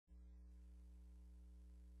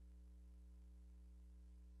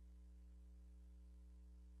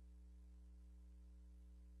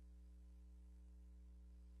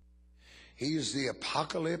He is the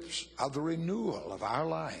apocalypse of the renewal of our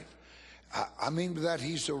life. I mean by that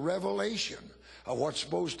he's the revelation of what's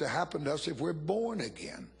supposed to happen to us if we're born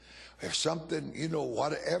again. If something,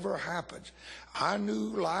 whatever happens. Our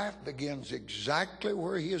new life begins exactly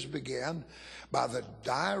where he has began, by the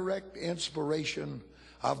direct inspiration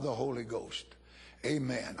of the Holy Ghost.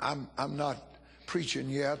 Amen. I'm not preaching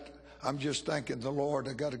yet. I'm just thanking the Lord.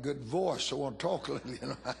 I got a good voice, so I want to talk a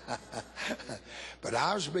little, But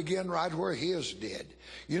ours begin right where his did.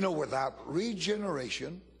 Without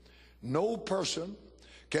regeneration, no person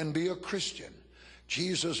can be a Christian.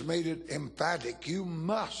 Jesus made it emphatic. You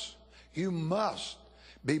must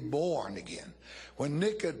be born again. When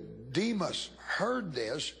Nicodemus heard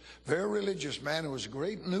this, very religious man, it was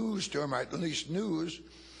great news to him, or at least news,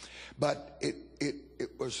 but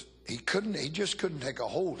he just couldn't take a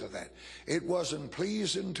hold of that. It wasn't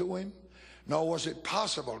pleasing to him, nor was it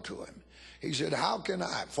possible to him. He said, how can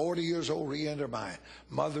I, 40 years old, re-enter my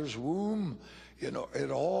mother's womb? It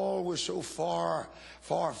all was so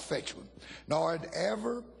far-fetched. Nor had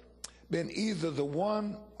ever been either the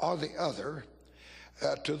one or the other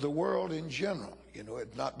to the world in general. It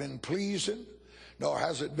had not been pleasing, nor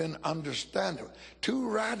has it been understandable. Too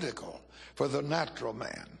radical for the natural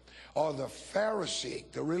man, or the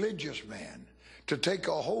Pharisee, the religious man, to take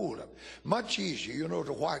a hold of. Much easier,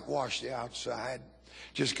 to whitewash the outside,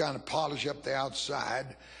 just kind of polish up the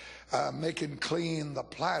outside, making clean the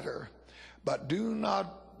platter, but do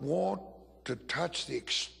not want to touch the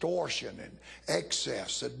extortion and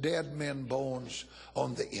excess, the dead men bones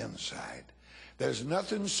on the inside. There's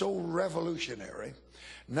nothing so revolutionary,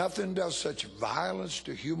 nothing does such violence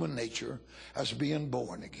to human nature as being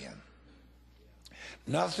born again.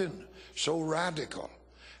 Nothing so radical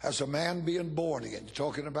as a man being born again.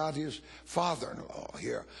 Talking about his father-in-law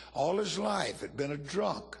here. All his life had been a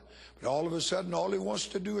drunk. But all of a sudden, all he wants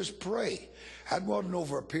to do is pray. That wasn't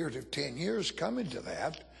over a period of 10 years coming to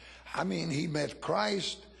that. I mean, he met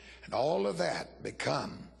Christ, and all of that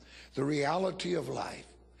become the reality of life.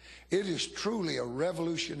 It is truly a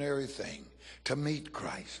revolutionary thing to meet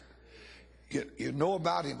Christ. You know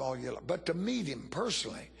about him all your life, but to meet him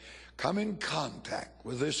personally, come in contact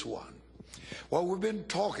with this one. Well, we've been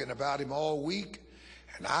talking about him all week,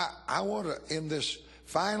 and I want to, in this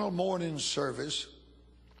final morning service,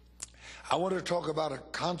 I want to talk about a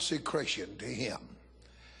consecration to him.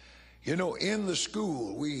 In the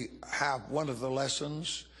school, we have one of the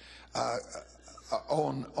lessons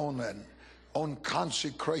on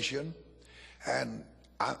consecration, and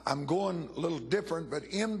I'm going a little different, but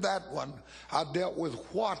in that one, I dealt with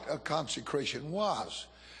what a consecration was.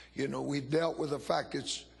 We dealt with the fact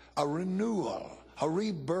it's a renewal, a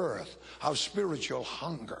rebirth of spiritual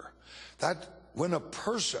hunger. That when a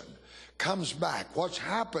person comes back, what's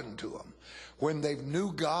happened to them when they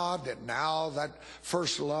knew God and now that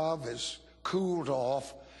first love has cooled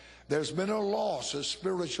off, there's been a loss of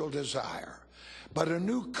spiritual desire. But a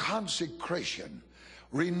new consecration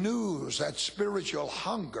renews that spiritual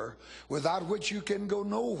hunger without which you can go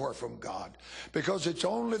nowhere from God, because it's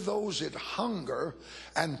only those that hunger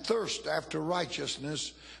and thirst after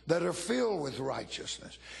righteousness that are filled with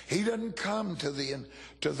righteousness. He doesn't come to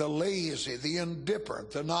the lazy, the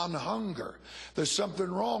indifferent, the non-hunger. There's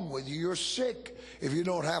something wrong with you. You're sick if you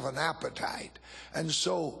don't have an appetite. And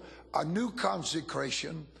so a new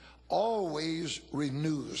consecration always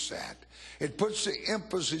renews that. It puts the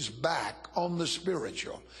emphasis back on the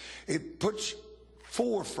spiritual. It puts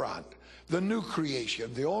forefront the new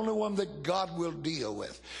creation, the only one that God will deal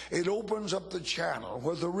with. It opens up the channel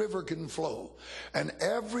where the river can flow. And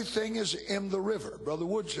everything is in the river. Brother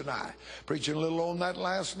Woods and I preaching a little on that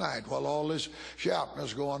last night while all this shouting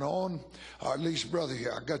is going on. Or at least, brother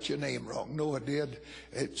here, I got your name wrong. No, I did.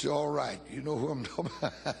 It's all right. You know who I'm talking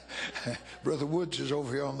about. Brother Woods is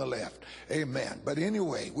over here on the left. Amen. But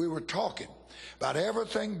anyway, we were talking about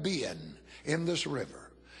everything being in this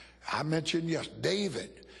river. I mentioned, yes,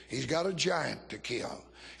 David. He's got a giant to kill.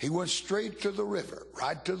 He went straight to the river,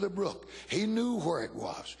 right to the brook. He knew where it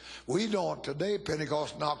was. We don't today.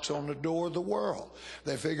 Pentecost knocks on the door of the world.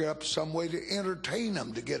 They figure out some way to entertain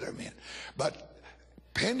them to get them in. But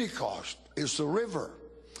Pentecost is the river.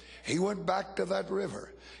 He went back to that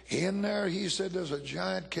river. In there, he said, there's a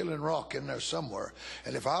giant killing rock in there somewhere.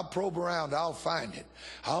 And if I'll probe around, I'll find it.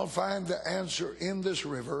 I'll find the answer in this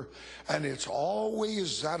river. And it's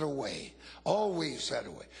always that way. Always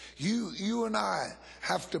that way. You and I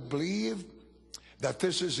have to believe that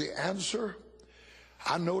this is the answer.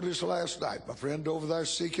 I noticed last night, my friend over there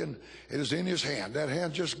seeking, it was in his hand. That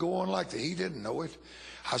hand just going like that. He didn't know it.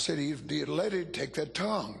 I said, he'd let it take that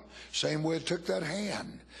tongue. Same way it took that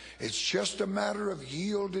hand. It's just a matter of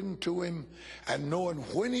yielding to him and knowing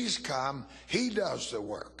when he's come, he does the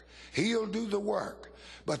work. He'll do the work.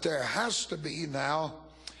 But there has to be now,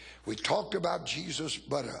 we talked about Jesus,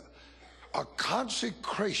 but a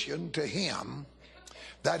consecration to him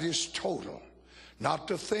that is total. Not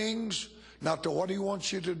to things, not to what he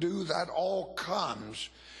wants you to do. That all comes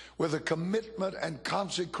with a commitment and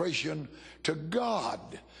consecration to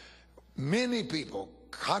God. Many people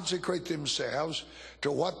consecrate themselves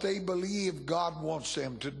to what they believe God wants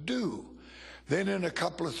them to do. Then in a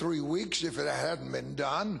couple of 3 weeks, if it hadn't been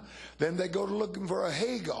done, then they go to looking for a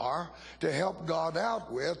Hagar to help God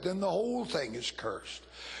out with, then the whole thing is cursed.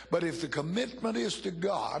 But if the commitment is to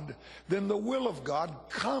God, then the will of God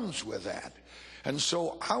comes with that. And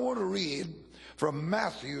so I want to read from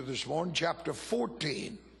Matthew this morning, chapter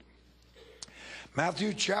 14.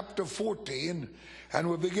 Matthew chapter 14, and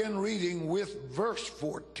we begin reading with verse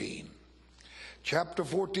 14. Chapter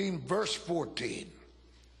 14, verse 14.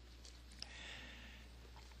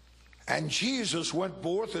 And Jesus went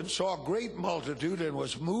forth and saw a great multitude and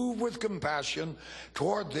was moved with compassion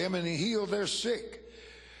toward them, and he healed their sick.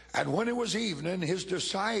 And when it was evening, his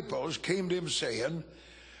disciples came to him, saying,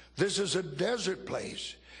 This is a desert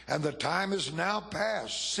place, and the time is now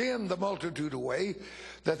past. Send the multitude away,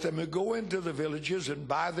 that they may go into the villages and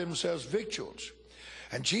buy themselves victuals.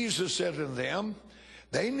 And Jesus said unto them,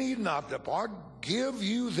 They need not depart, give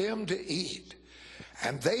you them to eat.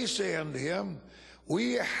 And they say unto him,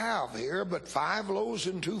 We have here but 5 loaves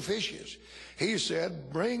and 2 fishes. He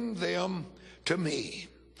said, Bring them to me.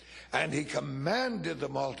 And he commanded the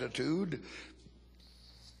multitude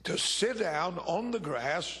to sit down on the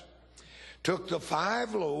grass, took the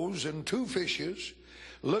 5 loaves and 2 fishes.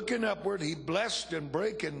 Looking upward, he blessed and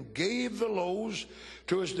brake and gave the loaves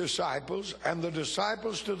to his disciples, and the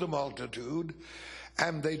disciples to the multitude.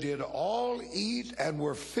 And they did all eat and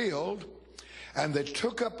were filled. And they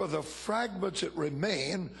took up of the fragments that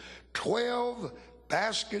remained 12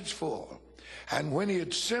 baskets full. And when he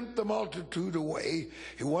had sent the multitude away,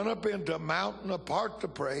 he went up into a mountain apart to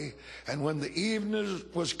pray. And when the evening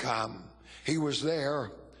was come, he was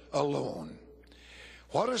there alone.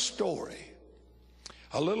 What a story.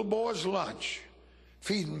 A little boy's lunch,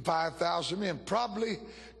 feeding 5,000 men, probably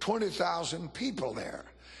 20,000 people there.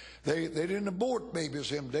 They didn't abort babies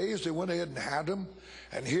them days. They went ahead and had them.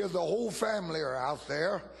 And here the whole family are out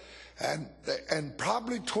there. And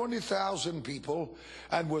probably 20,000 people.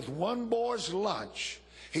 And with one boy's lunch,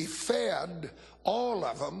 he fed all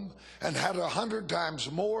of them and had 100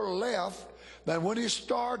 times more left than when he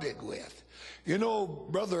started with. You know,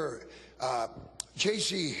 Brother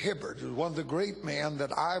J.C. Hibbert was one of the great men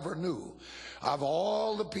that I ever knew. Of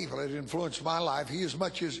all the people that influenced my life, he as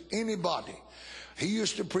much as anybody. He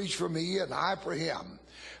used to preach for me and I for him.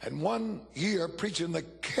 And one year, preaching the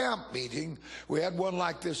camp meeting, we had one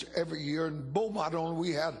like this every year in Beaumont. Only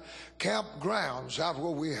we had campgrounds out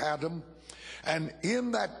where we had them. And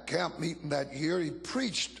in that camp meeting that year, he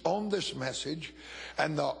preached on this message.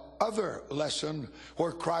 And the other lesson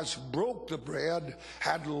where Christ broke the bread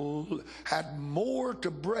had more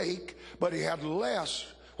to break, but he had less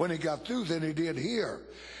when he got through than he did here.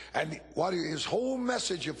 And what his whole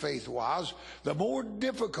message of faith was, the more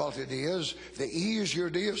difficult it is, the easier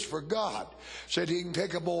it is for God. Said he can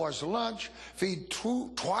take a boy's lunch, feed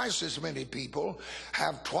twice as many people,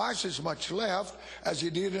 have twice as much left as he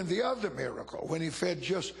did in the other miracle when he fed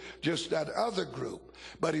just that other group.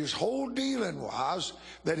 But his whole dealing was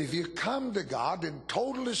that if you come to God in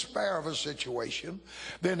total despair of a situation,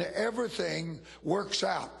 then everything works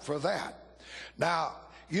out for that. Now,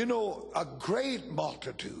 you know, a great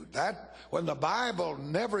multitude, that when the Bible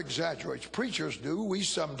never exaggerates, preachers do, we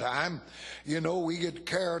sometimes, you know, we get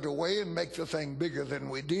carried away and make the thing bigger than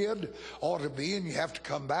we did, ought to be, and you have to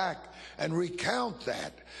come back and recount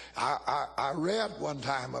that. I read one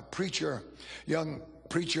time a preacher, young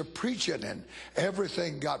preacher preaching, and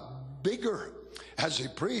everything got bigger as he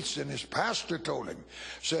preached, and his pastor told him,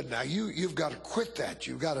 said, now you've got to quit that.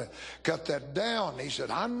 You've got to cut that down. He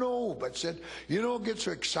said, I know, but said, you don't get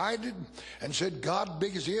so excited. And said, God,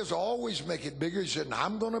 big as he is, always make it bigger. He said,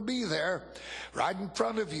 I'm going to be there right in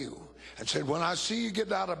front of you. And said, when I see you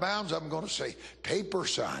get out of bounds, I'm going to say, taper,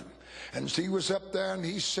 son. And he was up there and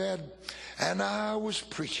he said, and I was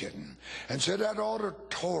preaching, and said that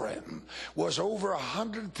auditorium was over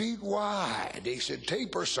 100 feet wide. He said,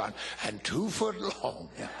 taper, son, and 2 foot long.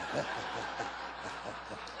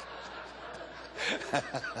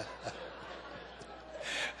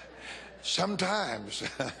 Sometimes.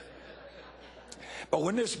 But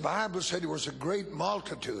when this Bible said it was a great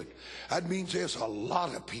multitude, that means there's a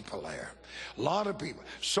lot of people there. A lot of people.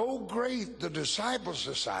 So great, the disciples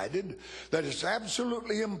decided that it's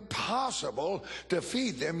absolutely impossible to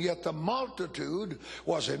feed them, yet the multitude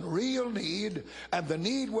was in real need, and the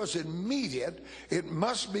need was immediate. It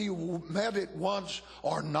must be met at once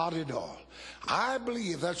or not at all. I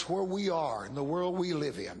believe that's where we are in the world we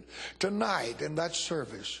live in. Tonight in that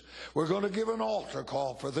service, we're going to give an altar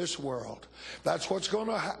call for this world. That's what's going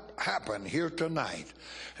to happen here tonight.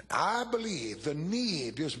 And I believe the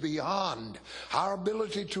need is beyond our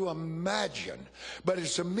ability to imagine, but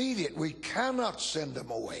it's immediate. We cannot send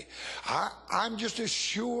them away. I'm just as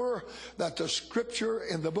sure that the scripture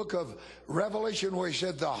in the book of Revelation, where he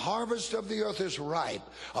said the harvest of the earth is ripe,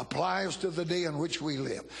 applies to the day in which we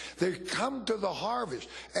live. They come to the harvest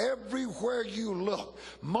everywhere you look,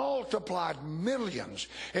 multiplied millions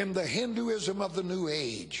in the Hinduism of the New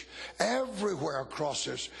Age, everywhere across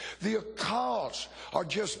this. The occults are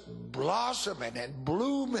just blossoming and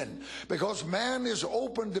blooming because man is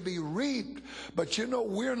open to be reaped. But you know,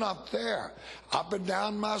 we're not there. Up and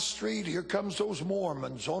down my street, here comes those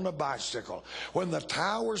Mormons on a bicycle. When the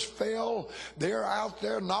towers fell, they're out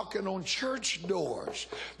there knocking on church doors.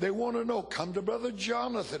 They want to know, come to Brother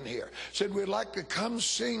Jonathan here. Said, we'd like to come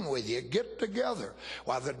sing with you, get together.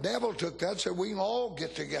 Why, the devil took that, said we can all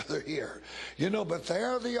get together here. You know, but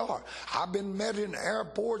there they are. I've been met in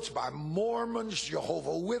airports by Mormons,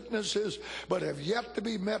 Jehovah Witnesses, but have yet to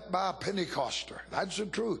be met by a Pentecoster. That's the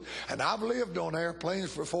truth. And I've lived on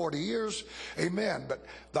airplanes for 40 years. Amen. But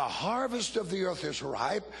the harvest of the earth is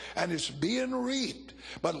ripe and it's being reaped.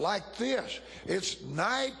 But like this, it's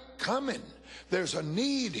night coming. There's a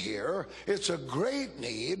need here. It's a great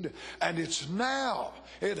need, and it's now.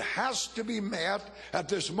 It has to be met at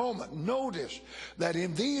this moment. Notice that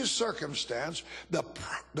in these circumstances,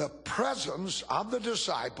 the presence of the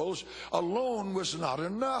disciples alone was not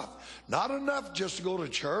enough. Not enough just to go to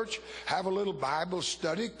church, have a little Bible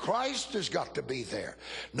study. Christ has got to be there.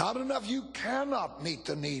 Not enough. You cannot meet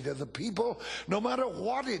the need of the people, no matter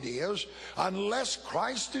what it is, unless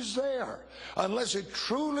Christ is there. Unless it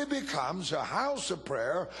truly becomes a house of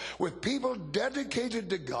prayer with people dedicated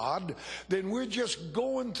to God, then we're just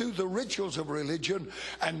going through the rituals of religion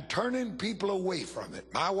and turning people away from it.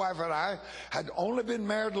 My wife and I had only been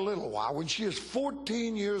married a little while. When she was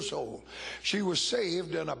 14 years old, she was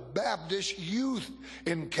saved in a Baptist youth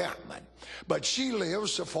encampment. But she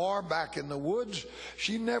lives so far back in the woods,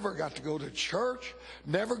 she never got to go to church,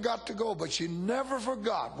 never got to go, but she never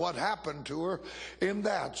forgot what happened to her in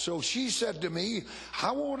that. So she said to me,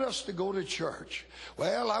 I want us to go to church.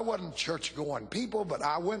 Well, I wasn't church-going people, but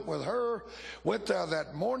I went with her, went there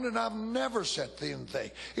that morning. I've never sat there and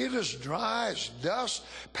think. It is dry as dust,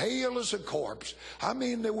 pale as a corpse. I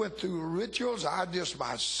mean, they went through rituals. I just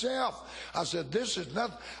myself, I said, this is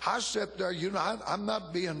nothing. I sat there, you know, I'm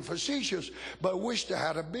not being facetious, but wished I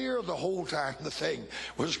had a beer the whole time the thing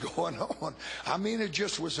was going on. I mean, it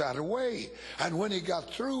just was out of way. And when he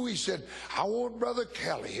got through, he said, I want Brother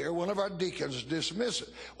Kelly here, one of our deacons, dismiss it.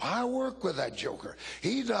 Well, I work with that joker.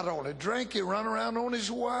 He not only drank, he run around on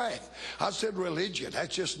his wife. I said, religion,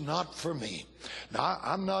 that's just not for me. Now,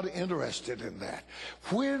 I'm not interested in that.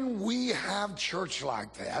 When we have church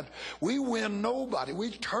like that, we win nobody.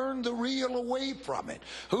 We turn the real away from it.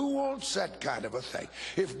 Who wants that kind of a thing?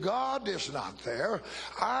 If God is not there,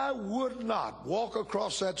 I would not walk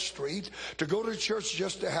across that street to go to church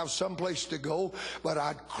just to have someplace to go, but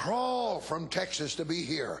I'd crawl from Texas to be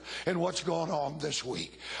here in what's going on this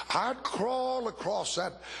week. I'd crawl across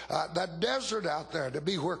that desert out there to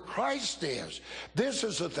be where Christ is. This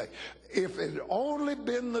is the thing. If it had only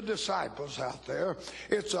been the disciples out there,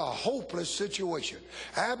 it's a hopeless situation.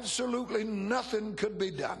 Absolutely nothing could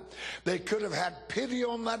be done. They could have had pity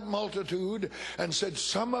on that multitude and said,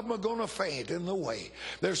 some of them are going to faint in the way.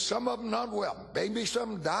 There's some of them not well. Maybe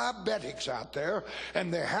some diabetics out there,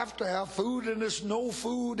 and they have to have food, and there's no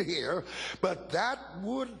food here. But that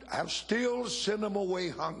would have still sent them away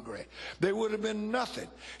hungry. There would have been nothing.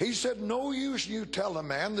 He said, no use you tell a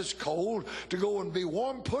man that's cold to go and be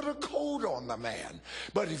warm. Put a coat on the man.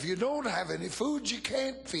 But if you don't have any food, you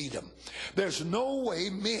can't feed him. There's no way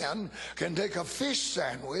men can take a fish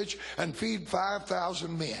sandwich and feed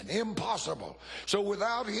 5,000 men. Impossible. So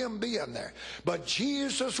without him being there. But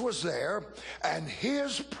Jesus was there, and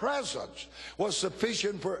his presence was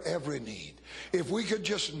sufficient for every need. If we could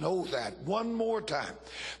just know that one more time,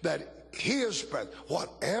 that His presence.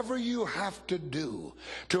 Whatever you have to do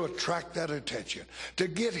to attract that attention, to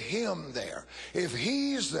get Him there. If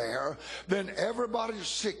He's there, then everybody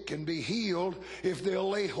sick can be healed if they'll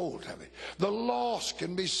lay hold of it. The lost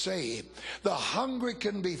can be saved. The hungry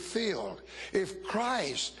can be filled if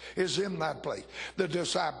Christ is in that place. The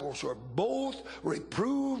disciples were both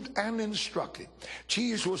reproved and instructed.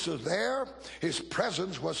 Jesus was there. His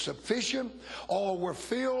presence was sufficient. All were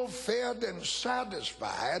filled, fed, and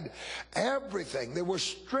satisfied. Everything. They were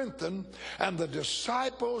strengthened, and the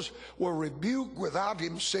disciples were rebuked without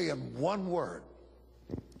Him saying one word.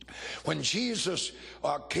 When Jesus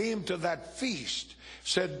came to that feast,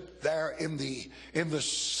 said there in the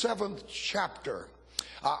 7th chapter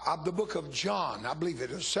of the book of John, I believe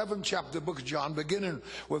it is 7th chapter of the book of John, beginning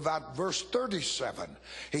with that verse 37.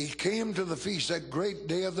 He came to the feast, that great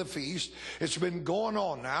day of the feast. It's been going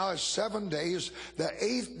on now. It's 7 days, the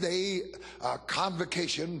 8th day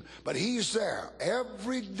convocation, but He's there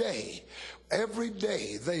every day. Every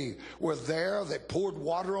day they were there. They poured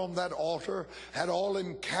water on that altar, had all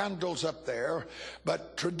them candles up there.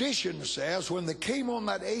 But tradition says when they came on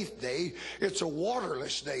that 8th day, it's a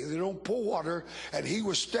waterless day. They don't pour water, and He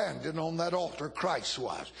was standing on that altar, Christ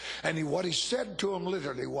was. And what He said to them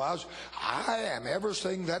literally was, I am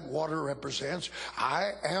everything that water represents.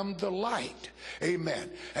 I am the light. Amen.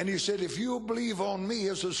 And He said, if you believe on me,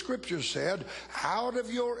 as the scripture said, out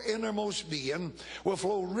of your innermost being will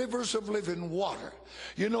flow rivers of living water.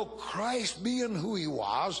 You know, Christ being who He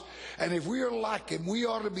was, and if we are like Him, we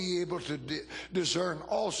ought to be able to discern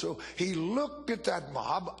also. He looked at that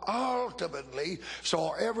mob, ultimately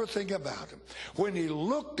saw everything about Him. When He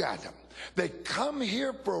looked at them, they come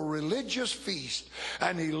here for a religious feast,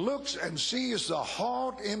 and He looks and sees the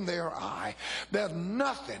heart in their eye. There's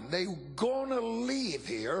nothing. They're going to leave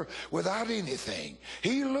here without anything.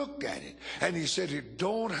 He looked at it, and He said, it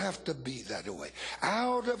don't have to be that way.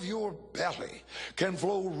 Out of your belly can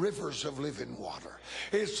flow rivers of living water.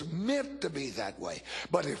 It's meant to be that way.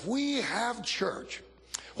 But if we have church,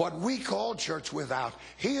 what we call church, without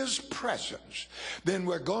His presence, then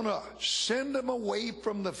we're going to send them away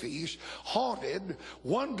from the feast, haunted,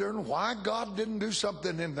 wondering why God didn't do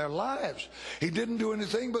something in their lives. He didn't do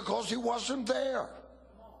anything because He wasn't there.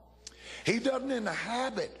 He doesn't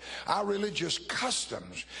inhabit our religious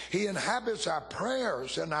customs. He inhabits our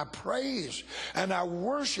prayers and our praise and our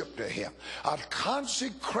worship to Him. A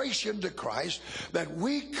consecration to Christ, that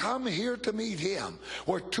we come here to meet Him.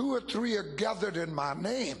 Where 2 or 3 are gathered in my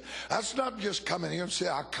name. That's not just coming here and say,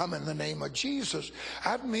 I come in the name of Jesus.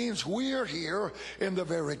 That means we're here in the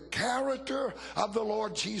very character of the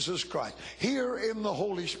Lord Jesus Christ. Here in the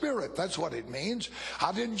Holy Spirit. That's what it means.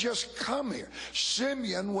 I didn't just come here.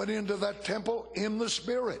 Simeon went into that temple in the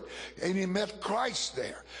Spirit, and he met Christ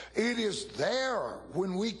there. It is there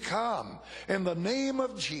when we come in the name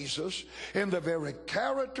of Jesus, in the very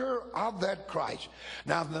character of that Christ.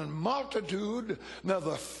 Now the multitude, now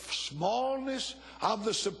the smallness of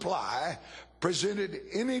the supply presented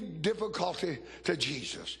any difficulty to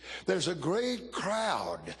Jesus. There's a great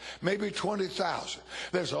crowd, maybe 20,000.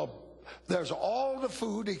 There's all the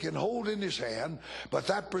food He can hold in His hand, but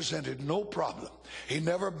that presented no problem. He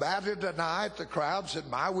never batted an eye at the crowd, said,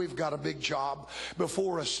 we've got a big job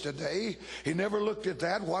before us today. He never looked at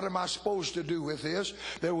that. What am I supposed to do with this?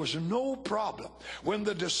 There was no problem. When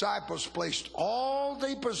the disciples placed all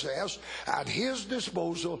they possessed at His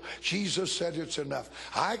disposal, Jesus said, it's enough.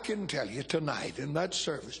 I can tell you tonight in that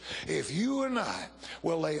service, if you and I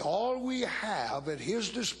will lay all we have at His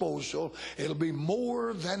disposal, it'll be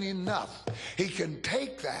more than enough. He can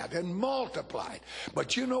take that and multiply it.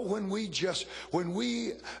 But you know, when we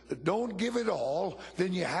don't give it all,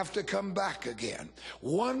 then you have to come back again.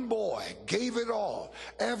 One boy gave it all.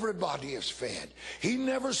 Everybody is fed. He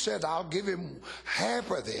never said, I'll give him half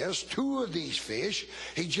of this, 2 of these fish.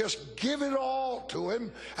 He just give it all to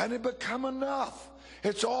him, and it become enough.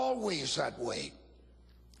 It's always that way.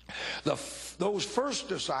 Those first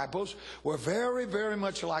disciples were very, very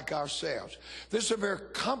much like ourselves. This is a very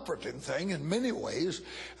comforting thing in many ways.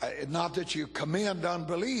 Not that you commend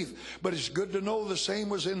unbelief, but it's good to know the same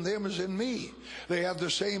was in them as in me. They had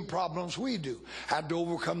the same problems we do. Had to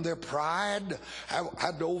overcome their pride,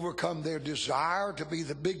 had to overcome their desire to be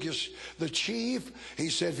the biggest, the chief. He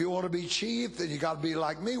said, if you want to be chief, then you got to be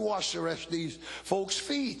like me. Wash the rest of these folks'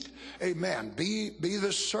 feet. Amen. Be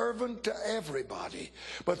the servant to everybody.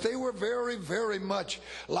 But but they were very, very much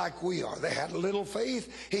like we are. They had little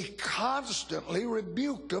faith. He constantly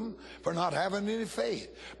rebuked them for not having any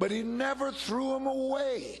faith, but he never threw them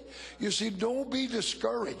away. You see, don't be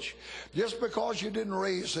discouraged. Just because you didn't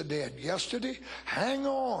raise the dead yesterday, hang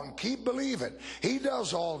on, keep believing. He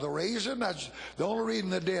does all the raising. That's the only reason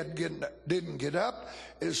the dead didn't get up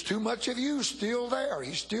is too much of you still there.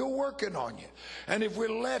 He's still working on you. And if we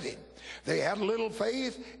let him, they had little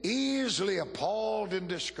faith, easily appalled and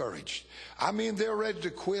discouraged. I mean, they're ready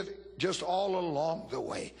to quit just all along the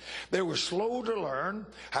way. They were slow to learn,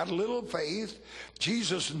 had little faith.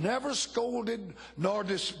 Jesus never scolded nor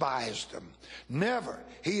despised them. Never.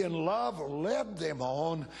 He in love led them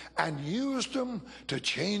on and used them to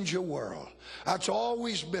change a world. That's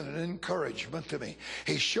always been an encouragement to me.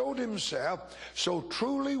 He showed himself so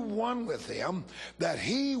truly one with them that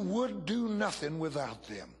he would do nothing without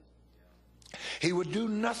them. He would do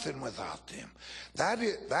nothing without them. That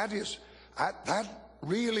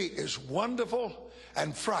really is wonderful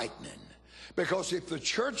and frightening. Because if the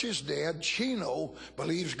church is dead, Chino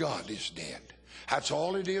believes God is dead. That's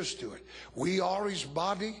all it is to it. We are his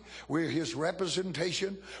body. We're his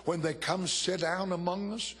representation. When they come sit down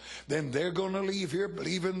among us, then they're going to leave here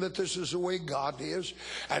believing that this is the way God is.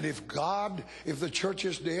 And if the church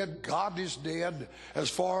is dead, God is dead as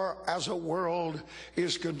far as the world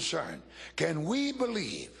is concerned. Can we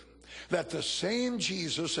believe that the same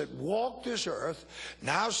Jesus that walked this earth,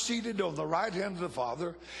 now seated on the right hand of the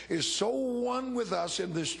Father, is so one with us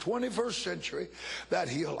in this 21st century that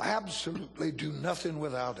he'll absolutely do nothing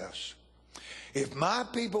without us? If my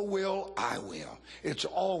people will, I will. It's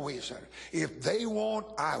always there. If they want,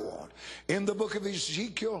 I want. In the book of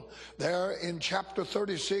Ezekiel, there in chapter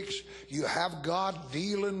 36, you have God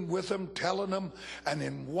dealing with them, telling them, and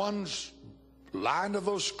in one line of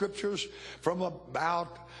those scriptures from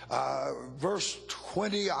about verse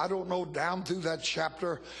 20, I don't know, down through that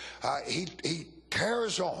chapter, he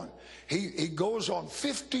carries on. He goes on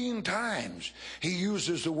 15 times. He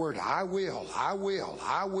uses the word, I will, I will,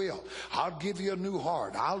 I will. I'll give you a new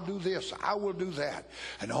heart. I'll do this. I will do that.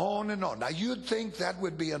 And on and on. Now, you'd think that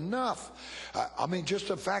would be enough. I mean, just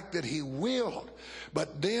the fact that he willed.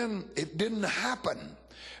 But then it didn't happen.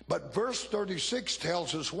 But verse 36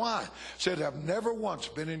 tells us why. It said, I've never once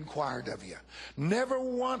been inquired of you. Never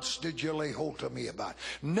once did you lay hold of me about it.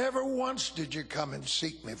 Never once did you come and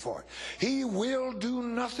seek me for it. He will do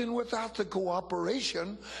nothing without the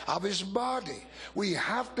cooperation of his body. We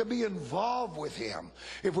have to be involved with him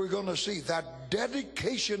if we're going to see that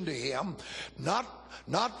dedication to him,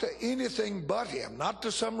 not to anything but him, not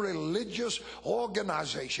to some religious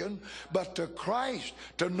organization, but to Christ,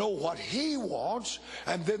 to know what he wants,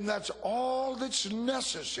 and then that's all that's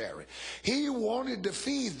necessary. He wanted to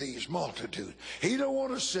feed these multitudes. He don't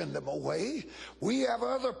want to send them away. We have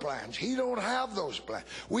other plans. He don't have those plans.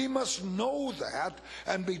 We must know that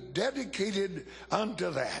and be dedicated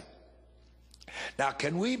unto that. Now,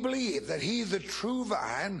 can we believe that he, the true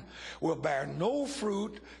vine, will bear no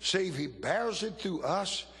fruit save he bears it through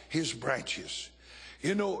us, his branches?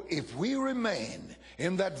 You know, if we remain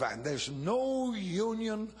in that vine, there's no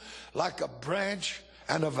union like a branch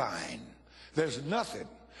and a vine. There's nothing.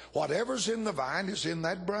 Whatever's in the vine is in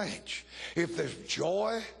that branch. If there's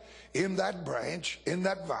joy in that branch, in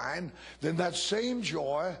that vine, then that same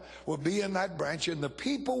joy will be in that branch, and the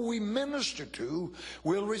people we minister to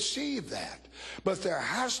will receive that. But there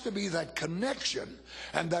has to be that connection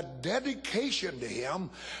and that dedication to him,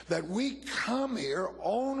 that we come here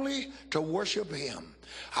only to worship him.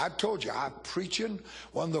 I told you, I'm preaching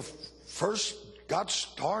when the first got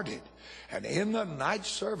started. And in the night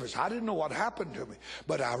service, I didn't know what happened to me,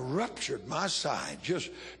 but I ruptured my side, just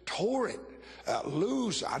tore it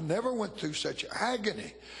loose. I never went through such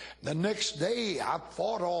agony. The next day, I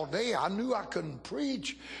fought all day. I knew I couldn't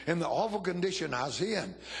preach in the awful condition I was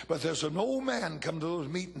in. But there's an old man come to those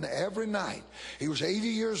meetings every night. He was 80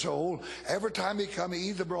 years old. Every time he come, he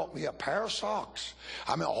either brought me a pair of socks.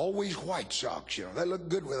 I mean, always white socks, you know. They look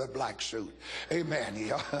good with a black suit. Amen.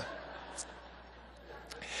 He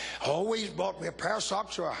always bought me a pair of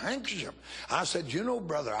socks or a handkerchief. I said, you know,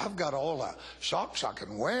 brother, I've got all the socks I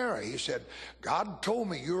can wear. He said, God told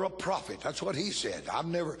me you're a prophet. That's what he said. I've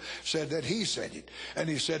never said that he said it. And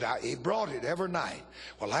he said, he brought it every night.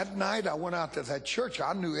 Well, that night I went out to that church.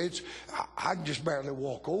 I knew I can just barely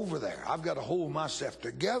walk over there. I've got to hold myself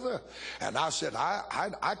together. And I said,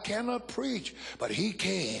 I cannot preach. But he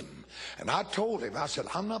came. And I told him, I said,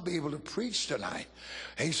 I'll not be able to preach tonight.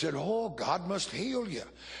 And he said, oh, God must heal you.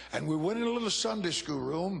 And we went in a little Sunday school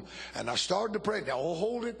room, and I started to pray. Now, oh,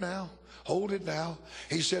 hold it now. Hold it now.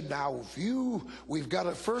 He said, now, we've got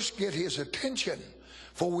to first get his attention.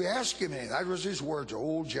 For we ask him anything. That was his words,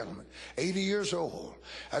 old gentleman, 80 years old.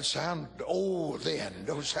 That sound old then.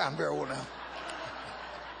 Don't sound very old now.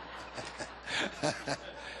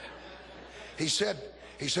 He said,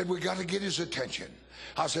 we got to get his attention.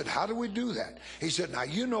 I said, how do we do that? He said, now,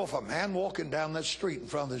 you know, if a man walking down that street in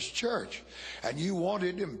front of this church and you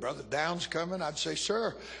wanted him, Brother Down's coming, I'd say,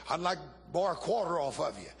 sir, I'd like to borrow a quarter off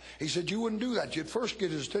of you. He said, you wouldn't do that. You'd first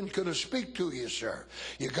get his attention. Could I speak to you, sir?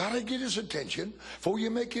 You got to get his attention before you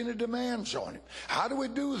make any demands on him. How do we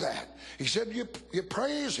do that? He said, you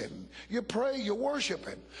praise him. You pray, you worship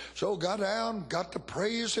him. So got down, got to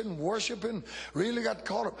praising, worshiping, really got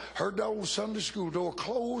caught up. Heard the old Sunday school door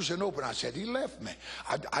close and open. I said, he left me.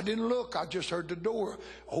 I didn't look. I just heard the door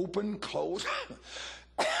open, close.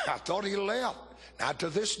 I thought he left. Now, to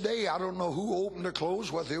this day, I don't know who opened or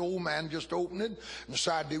closed, whether the old man just opened it and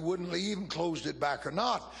decided he wouldn't leave and closed it back or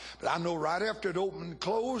not. But I know right after it opened and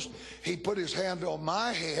closed, he put his hand on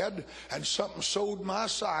my head and something sewed my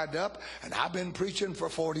side up, and I've been preaching for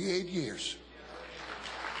 48 years.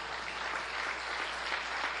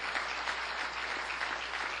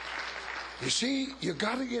 You see, you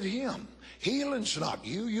got to get him. Healing's not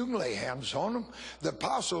you. You can lay hands on them. The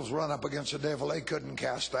apostles run up against the devil they couldn't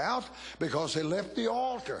cast out because they left the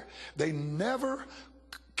altar. They never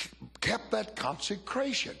kept that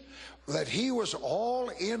consecration, that he was all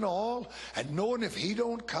in all, and knowing if he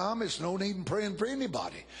don't come, it's no need in praying for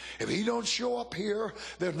anybody. If he don't show up here,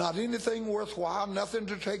 there's not anything worthwhile, nothing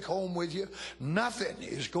to take home with you. Nothing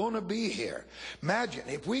is going to be here. Imagine,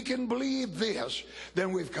 if we can believe this,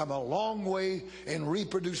 then we've come a long way in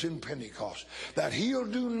reproducing Pentecost, that he'll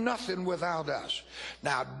do nothing without us.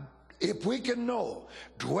 Now, if we can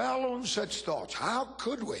dwell on such thoughts, how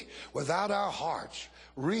could we without our hearts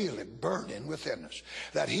really burning within us,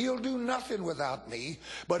 that he'll do nothing without me,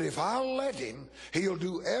 but if I'll let him, he'll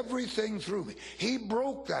do everything through me. He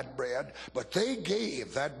broke that bread, but they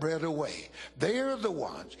gave that bread away. They're the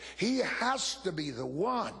ones. He has to be the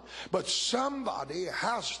one, but somebody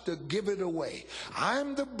has to give it away.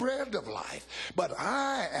 I'm the bread of life, but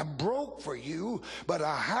I am broke for you, but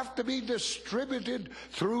I have to be distributed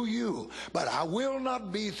through you, but I will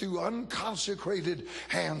not be through unconsecrated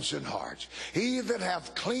hands and hearts. He that hath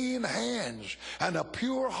clean hands and a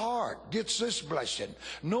pure heart gets this blessing.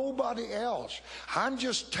 Nobody else. I'm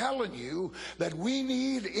just telling you that we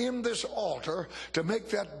need in this altar to make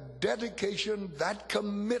that dedication, that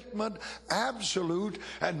commitment absolute,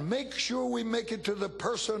 and make sure we make it to the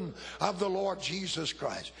person of the Lord Jesus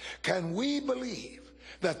Christ. Can we believe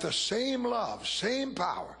that the same love, same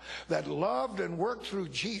power that loved and worked through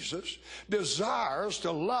Jesus desires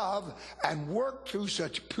to love and work through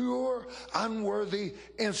such pure, unworthy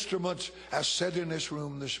instruments as said in this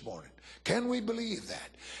room this morning? Can we believe that?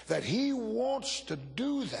 That he wants to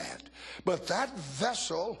do that, but that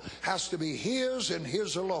vessel has to be his and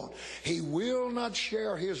his alone. He will not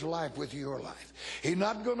share his life with your life. He's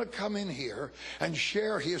not going to come in here and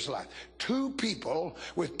share his life. Two people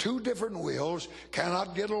with two different wills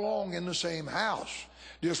cannot get along in the same house.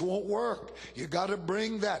 Just won't work. You got to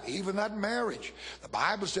bring that, even that marriage. The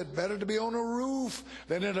Bible said better to be on a roof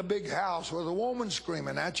than in a big house with a woman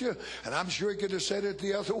screaming at you. And I'm sure he could have said it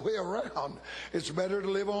the other way around. It's better to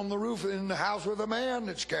live on the roof than in the house with a man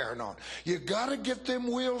that's carrying on. You got to get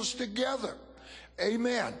them wills together.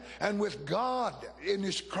 Amen. And with God in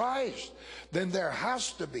his Christ, then there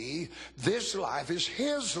has to be, this life is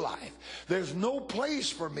his life. There's no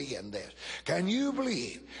place for me in this. Can you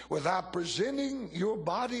believe, without presenting your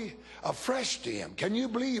body afresh to him, can you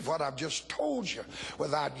believe what I've just told you,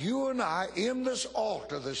 without you and I in this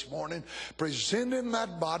altar this morning presenting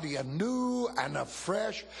that body anew and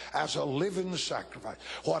afresh as a living sacrifice?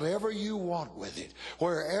 Whatever you want with it,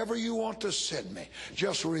 wherever you want to send me,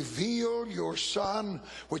 just reveal your Son,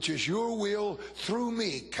 which is your will, through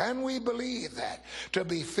me. Can we believe that? To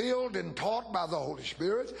be filled and taught by the Holy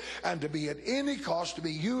Spirit, and to be at any cost to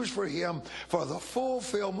be used for him for the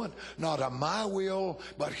fulfillment, not of my will,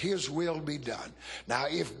 but his will be done. Now,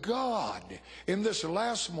 if God in this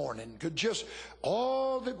last morning could just,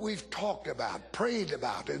 all that we've talked about, prayed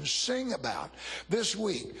about, and sing about this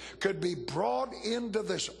week could be brought into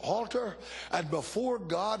this altar, and before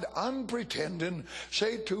God, unpretending,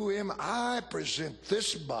 say to him, I present present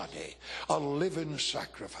this body a living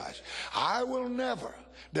sacrifice. I will never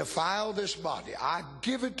defile this body. I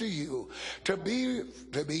give it to you to be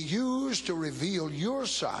used to reveal your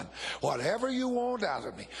Son. Whatever you want out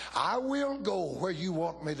of me, I will go where you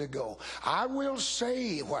want me to go. I will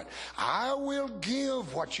say what, I will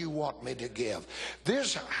give what you want me to give.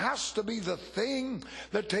 This has to be the thing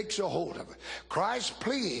that takes a hold of it. Christ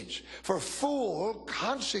pleads for full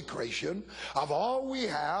consecration of all we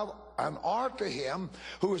have and are to him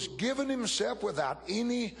who has given himself without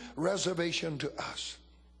any reservation to us.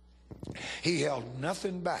 He held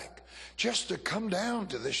nothing back. Just to come down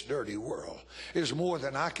to this dirty world is more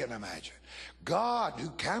than I can imagine. God, who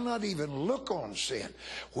cannot even look on sin,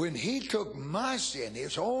 when he took my sin,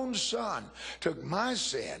 his own Son took my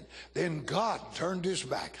sin, then God turned his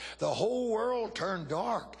back. The whole world turned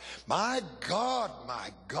dark. My God,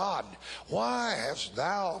 why hast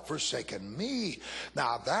thou forsaken me?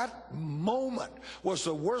 Now that moment was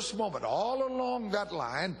the worst moment. All along that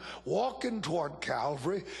line, walking toward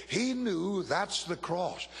Calvary, he knew that's the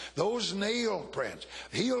cross. Those nail prints.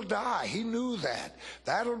 He'll die. He knew that.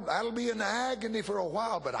 That'll be an agony for a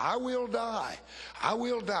while, but I will die. I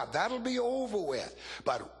will die. That'll be over with.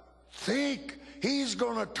 But think, he's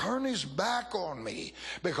going to turn his back on me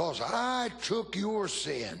because I took your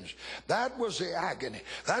sins. That was the agony.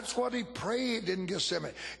 That's what he prayed in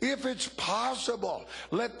Gethsemane. If it's possible,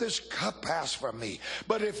 let this cup pass from me.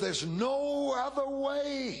 But if there's no other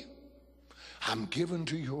way, I'm given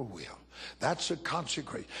to your will. That's a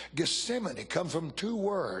consecration. Gethsemane comes from two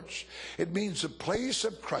words. It means a place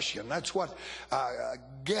of crushing. That's what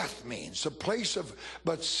Geth means, a place of,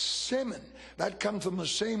 but Simon, that comes from the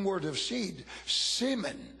same word of seed.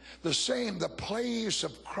 Simon, the same, the place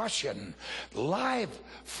of crushing. Life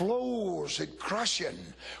flows at crushing,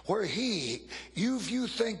 where you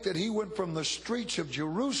think that he went from the streets of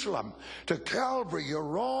Jerusalem to Calvary, you're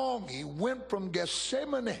wrong. He went from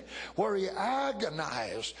Gethsemane, where he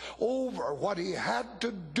agonized over what he had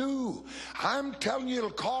to do. I'm telling you,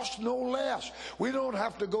 it'll cost no less. We don't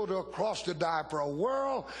have to go to a cross to die for a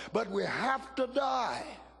world, but we have to die.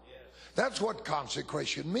 That's what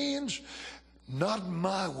consecration means. Not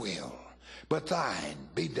my will, but thine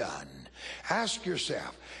be done. Ask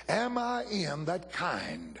yourself, am I in that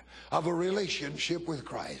kind of a relationship with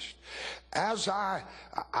Christ? Am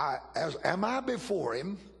I before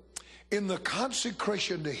him in the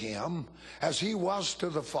consecration to him as he was to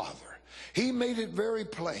the Father? He made it very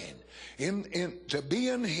plain. To be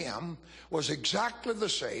in him was exactly the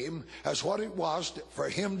same as what it was for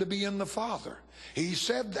him to be in the Father. He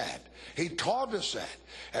said that. He taught us that.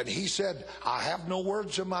 And he said, I have no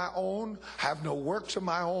words of my own, have no works of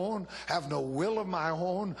my own, have no will of my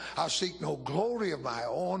own, I seek no glory of my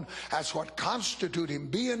own. That's what constitutes him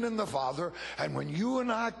being in the Father. And when you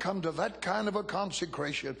and I come to that kind of a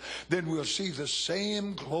consecration, then we'll see the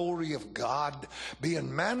same glory of God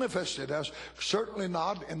being manifested us, certainly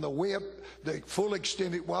not in the way of the full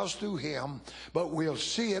extent it was through him, but we'll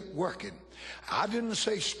see it working. I didn't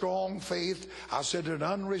say strong faith. I said an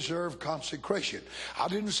unreserved consecration. I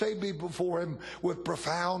didn't say be before him with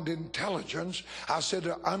profound intelligence. I said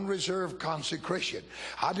an unreserved consecration.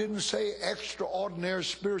 I didn't say extraordinary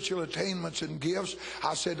spiritual attainments and gifts.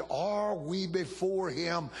 I said, are we before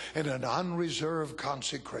him in an unreserved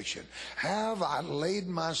consecration? Have I laid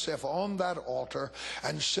myself on that altar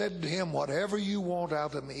and said to him, whatever you want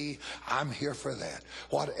out of me, I'm here for that.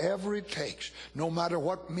 Whatever it takes, no matter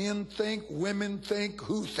what men think, women think,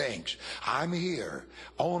 who thinks, I'm here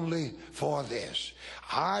only for this.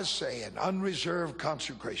 I say an unreserved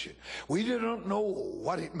consecration. We don't know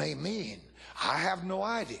what it may mean. I have no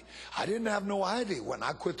idea. I didn't have no idea when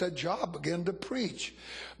I quit that job, began to preach,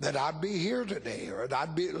 that I'd be here today, or that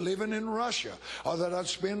I'd be living in Russia, or that I'd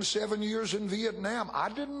spend 7 years in Vietnam. I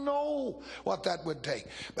didn't know what that would take.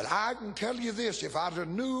 But I can tell you this, if I'd have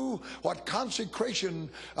knew what consecration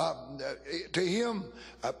to him,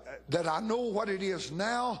 that I know what it is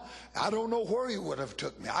now, I don't know where he would have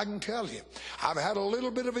took me. I can tell you. I've had a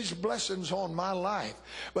little bit of his blessings on my life.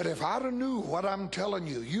 But if I'd have knew what I'm telling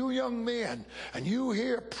you, you young men, and you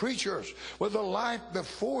hear preachers with a life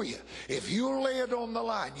before you, if you lay it on the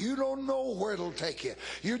line, you don't know where it'll take you.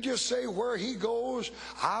 You just say, where he goes,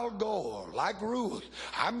 I'll go. Like Ruth,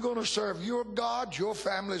 I'm going to serve your God. Your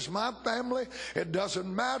family's my family. It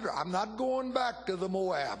doesn't matter. I'm not going back to the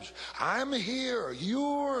Moabs. I'm here,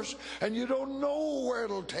 yours, and you don't know where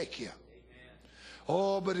it'll take you.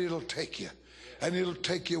 Oh, but it'll take you, and it'll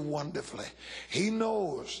take you wonderfully. He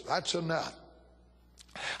knows that's enough.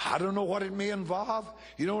 I don't know what it may involve.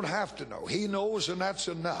 You don't have to know. He knows, and that's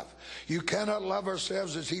enough. You cannot love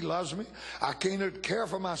ourselves as He loves me. I cannot care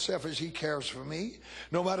for myself as He cares for me.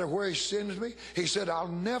 No matter where He sends me, He said, I'll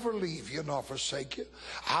never leave you nor forsake you.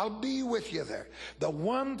 I'll be with you there. The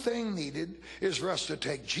one thing needed is for us to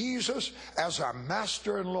take Jesus as our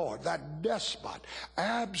Master and Lord, that despot,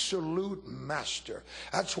 absolute master.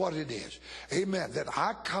 That's what it is. Amen. That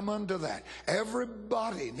I come unto that.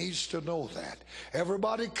 Everybody needs to know that.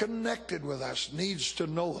 Everybody connected with us needs to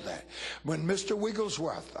know that. When Mr.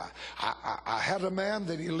 Wigglesworth, I had a man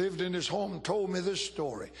that he lived in his home, told me this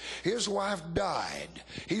story. His wife died.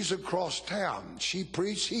 He's across town. She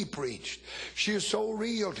preached, he preached. She is so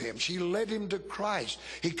real to him. She led him to Christ.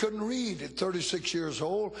 He couldn't read at 36 years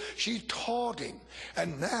old. She taught him.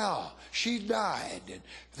 And now she died. And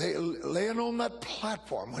they laying on that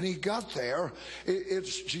platform. When he got there,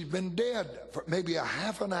 she's been dead for maybe a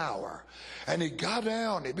half an hour. And he got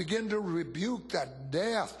down. He began to rebuke that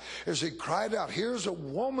death as he cried out, here's a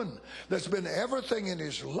woman that's been everything in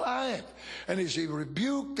his life. And as he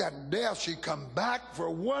rebuked that death, she come back for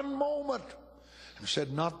one moment and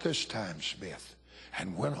said, not this time, Smith,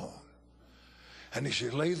 and went on. And as she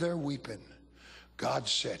lay there weeping, God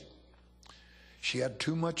said, she had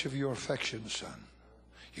too much of your affection, son.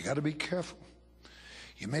 You got to be careful.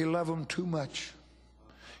 You may love him too much.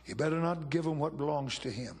 You better not give him what belongs to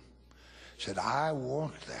him. Said, I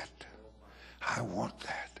want that. I want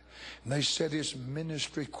that. And they said his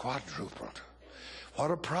ministry quadrupled. What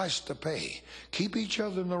a price to pay. Keep each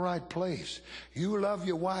other in the right place. You love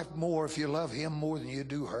your wife more if you love him more than you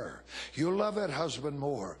do her. You'll love that husband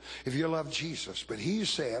more if you love Jesus. But he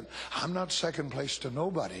said, I'm not second place to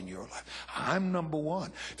nobody in your life. I'm number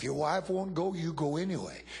one. If your wife won't go, you go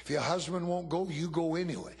anyway. If your husband won't go, you go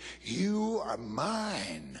anyway. You are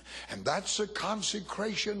mine. And that's the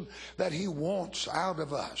consecration that he wants out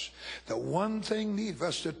of us. The one thing needs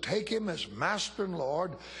us to take him as Master and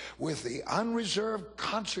Lord with the unreserved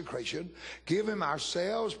consecration, give him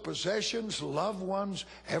ourselves, possessions, loved ones,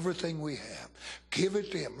 everything we have. Give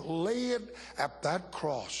it to him. Lay it at that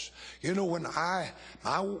cross. You know, when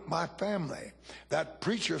my family, that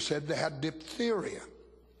preacher said they had diphtheria.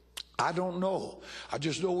 I don't know. I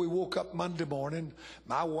just know we woke up Monday morning.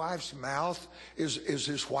 My wife's mouth is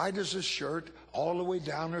as white as a shirt all the way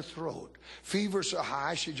down her throat. Fever so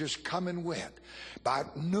high, she just coming wet. By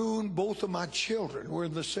noon, both of my children were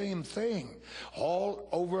in the same thing. All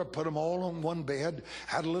over, I put them all on one bed,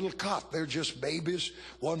 had a little cot. They're just babies.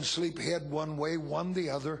 One sleep head one way, one the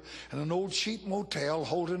other, in an old cheap motel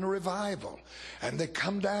holding a revival. And they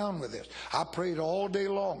come down with this. I prayed all day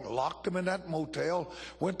long, locked them in that motel,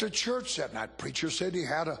 went to church that night. Preacher said he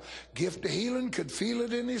had a gift of healing, could feel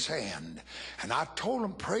it in his hand. And I told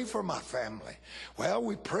him, pray for my family. Well,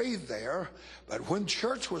 we prayed there, but when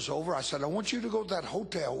church was over, I said, I want you to go to that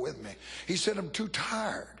hotel with me. He said, I'm too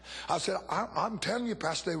tired. I said, I'm telling you,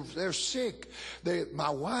 Pastor, they're sick.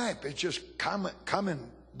 My wife is just coming,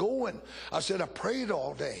 going. I said, I prayed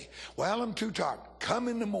all day. Well, I'm too tired. Come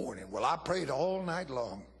in the morning. Well, I prayed all night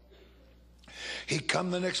long. He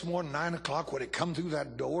come the next morning, 9 o'clock, when he come through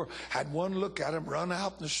that door, had one look at him, run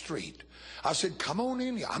out in the street. I said, come on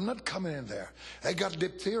in here. I'm not coming in there. They got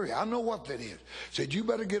diphtheria. I know what that is. Said, you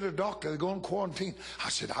better get a doctor. They're going quarantine. I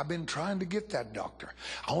said, I've been trying to get that doctor.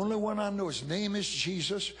 Only one I know, his name is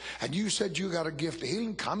Jesus. And you said you got a gift of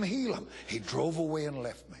healing. Come heal him. He drove away and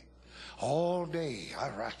left me. All day I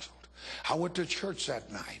wrestled. I went to church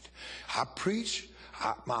that night. I preached.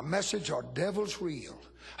 My message, our devil's real.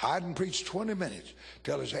 I hadn't preached 20 minutes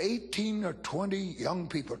till there's 18 or 20 young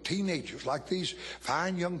people, teenagers like these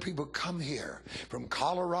fine young people come here from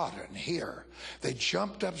Colorado and here. They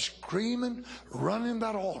jumped up screaming, running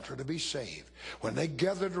that altar to be saved. When they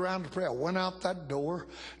gathered around to pray, I went out that door,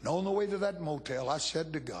 and on the way to that motel, I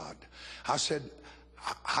said to God, I said,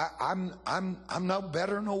 I'm no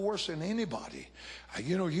better, no worse than anybody.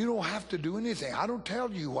 You know, you don't have to do anything. I don't tell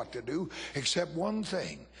you what to do except one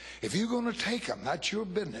thing. If you're going to take them, that's your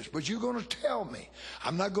business. But you're going to tell me.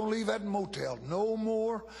 I'm not going to leave that motel no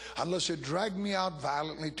more unless it drag me out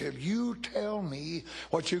violently till you tell me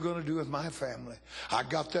what you're going to do with my family. I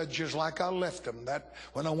got that just like I left them that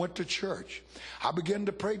when I went to church. I began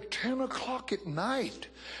to pray 10 o'clock at night.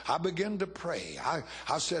 I began to pray.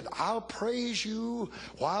 I said, I'll praise you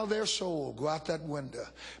while their soul go out that window.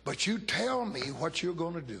 But you tell me what you're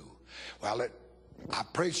going to do. Well, I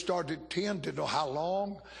prayed, started at 10, didn't know how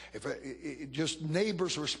long. Just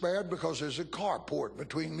neighbors were spared because there's a carport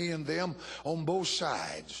between me and them on both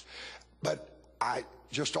sides. But I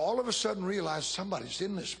just all of a sudden realized somebody's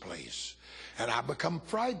in this place. And I become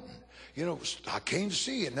frightened. You know, I can't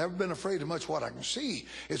see. I've never been afraid of much what I can see.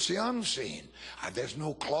 It's the unseen. There's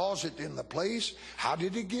no closet in the place. How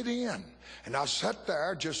did he get in? And I sat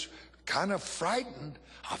there just kind of frightened.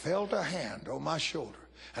 I felt a hand on my shoulder.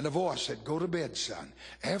 And a voice said, go to bed, son.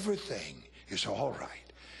 Everything is all right.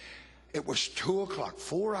 It was 2 o'clock,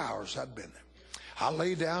 4 hours I'd been there. I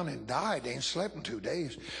lay down and died. Ain't slept in 2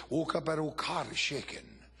 days. Woke up at old cottage shaking.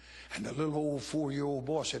 And the little old 4-year-old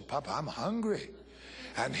boy said, Papa, I'm hungry.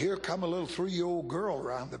 And here come a little 3-year-old girl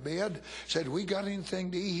around the bed, said, we got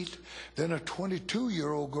anything to eat? Then a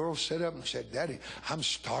 22-year-old girl sat up and said, Daddy, I'm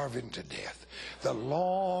starving to death. The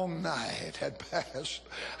long night had passed.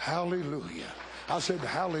 Hallelujah. I said,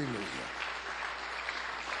 hallelujah.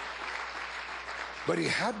 But he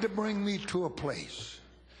had to bring me to a place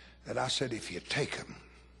that I said, if you take him,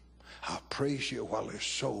 I'll praise you while his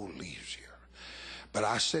soul leaves here. But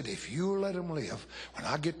I said, if you let him live, when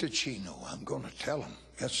I get to Chino, I'm going to tell him.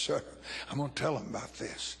 Yes, sir. I'm going to tell him about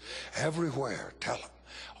this. Everywhere, tell him.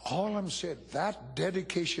 All I'm said, that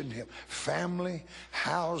dedication to him, family,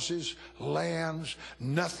 houses, lands,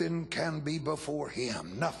 nothing can be before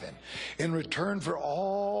him. Nothing. In return for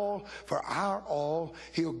our all,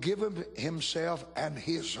 he'll give him himself and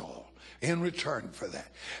his all. In return for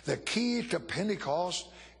that. The key to Pentecost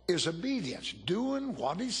is obedience, doing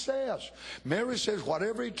what he says. Mary says,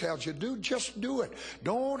 whatever he tells you to do, just do it.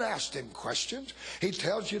 Don't ask him questions. He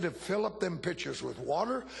tells you to fill up them pitchers with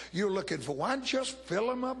water. You're looking for wine, just fill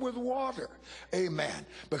them up with water. Amen.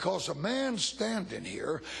 Because a man standing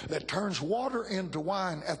here that turns water into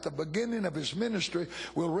wine at the beginning of his ministry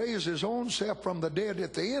will raise his own self from the dead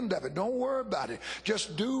at the end of it. Don't worry about it.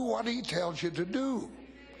 Just do what he tells you to do.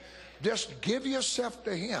 Just give yourself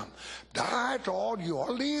to him. Die to all you are.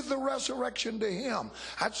 Leave the resurrection to him.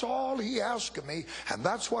 That's all he asks of me, and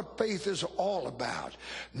that's what faith is all about.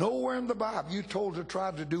 Nowhere in the Bible you told to try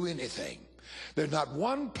to do anything. There's not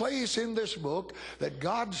one place in this book that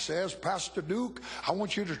God says, Pastor Duke, I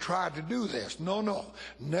want you to try to do this. No, no,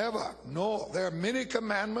 never. No, there are many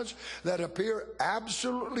commandments that appear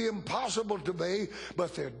absolutely impossible to obey,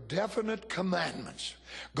 but they're definite commandments.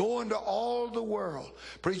 Go into all the world,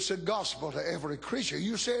 preach the gospel to every creature.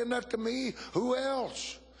 You saying that to me? Who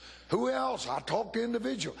else? Who else? I talk to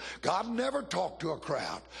individuals. God never talked to a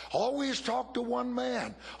crowd. Always talked to one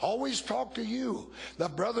man. Always talked to you. The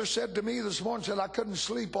brother said to me this morning, said, I couldn't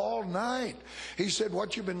sleep all night. He said,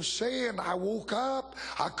 what you've been saying, I woke up.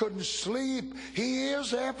 I couldn't sleep. He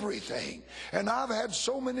is everything. And I've had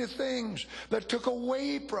so many things that took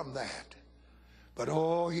away from that. But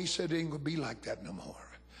oh, he said it ain't going to be like that no more.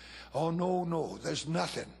 Oh, no, no, there's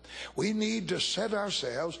nothing. We need to set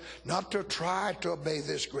ourselves not to try to obey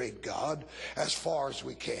this great God as far as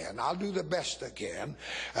we can. I'll do the best I can,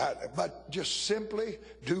 but just simply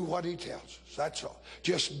do what he tells us. That's all.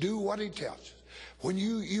 Just do what he tells us. When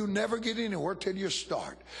you never get anywhere till you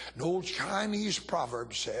start. An old Chinese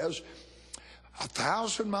proverb says,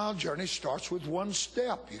 1,000-mile journey starts with one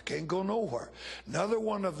step. You can't go nowhere. Another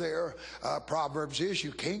one of their proverbs is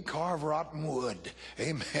you can't carve rotten wood.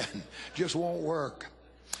 Amen. Just won't work.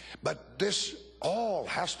 But this all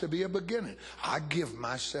has to be a beginning. I give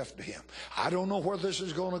myself to him. I don't know where this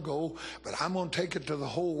is going to go, but I'm going to take it to the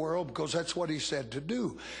whole world because that's what he said to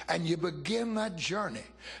do. And you begin that journey.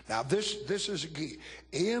 Now this is a key.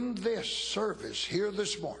 In this service here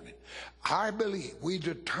this morning, I believe we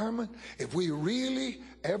determine if we really,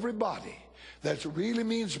 everybody that really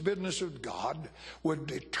means business with God would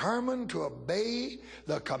determine to obey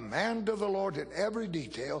the command of the Lord in every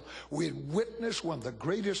detail, we'd witness one of the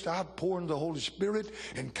greatest outpouring of the Holy Spirit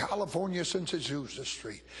in California since Azusa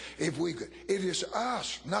Street. If we could. It is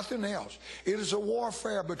us, nothing else. It is a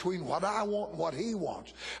warfare between what I want and what he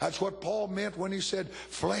wants. That's what Paul meant when he said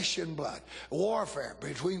flesh and blood. Warfare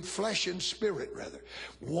between flesh and spirit, rather.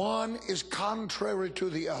 One is contrary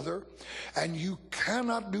to the other, and you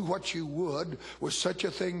cannot do what you would with such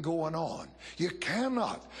a thing going on. You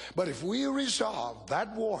cannot. But if we resolve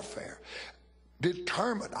that warfare,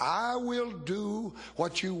 determined, I will do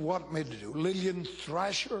what you want me to do. Lillian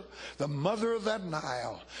Thrasher, the mother of that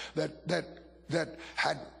Nile, that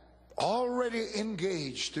had already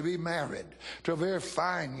engaged to be married to a very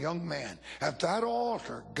fine young man. At that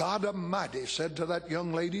altar, God Almighty said to that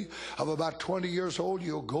young lady of about 20 years old,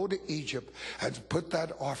 you'll go to Egypt and put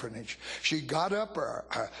that orphanage. She got up,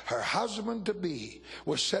 her husband-to-be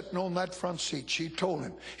was sitting on that front seat. She told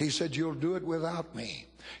him, he said, you'll do it without me.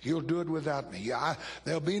 You'll do it without me.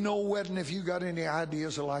 There'll be no wedding if you got any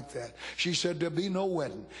ideas like that. She said, there'll be no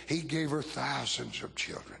wedding. He gave her thousands of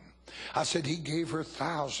children. I said, he gave her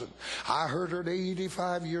 1,000. I heard her at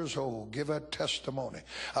 85 years old give a testimony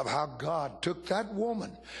of how God took that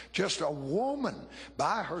woman, just a woman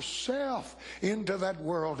by herself, into that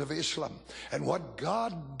world of Islam, and what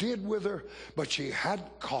God did with her. But she had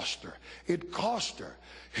cost her. It cost her.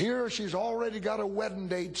 Here she's already got a wedding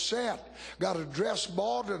date set, got a dress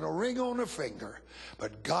bought and a ring on her finger.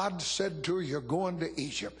 But God said to her, you're going to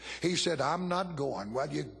Egypt. He said, I'm not going. Well,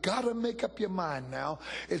 you got to make up your mind now.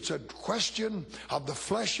 It's a question of the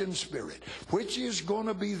flesh and spirit. Which is going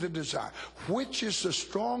to be the desire? Which is the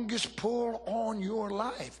strongest pull on your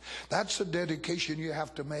life? That's the dedication you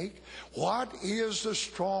have to make. What is the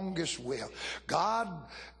strongest will?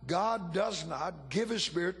 God does not give his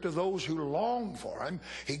spirit to those who long for him.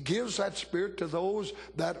 He gives that spirit to those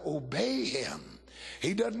that obey him.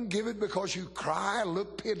 He doesn't give it because you cry,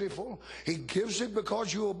 look pitiful. He gives it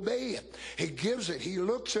because you obey it. He gives it. He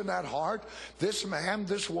looks in that heart. This man,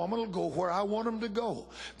 this woman will go where I want him to go.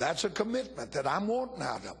 That's a commitment that I'm wanting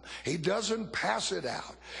out of him. He doesn't pass it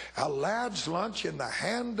out. A lad's lunch in the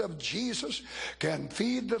hand of Jesus can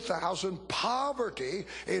feed the 1,000. Poverty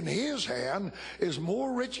in his hand is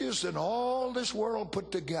more riches than all this world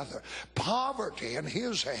put together. Poverty in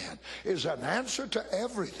his hand is an answer to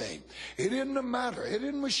everything. It isn't a matter. It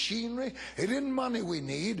isn't machinery. It isn't money we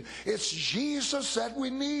need. It's Jesus that we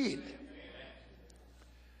need.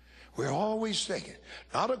 We're always thinking,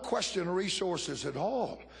 not a question of resources at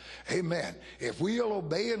all. Amen. If we'll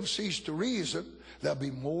obey and cease to reason, there'll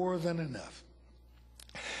be more than enough.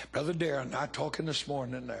 Brother Darren and I talking this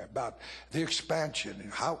morning there about the expansion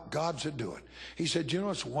and how God's a doing. He said, you know,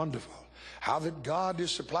 it's wonderful how that God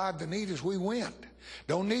has supplied the need as we went.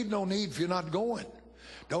 Don't need no need if you're not going.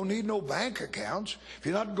 Don't need no bank accounts. If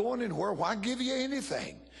you're not going anywhere, why give you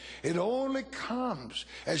anything? It only comes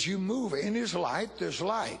as you move. In his light, there's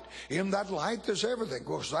light. In that light, there's everything.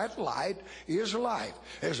 Because that light is life.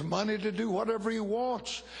 There's money to do whatever he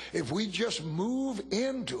wants. If we just move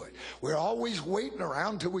into it, we're always waiting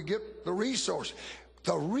around till we get the resource.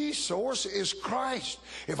 The resource is Christ.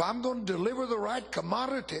 If I'm going to deliver the right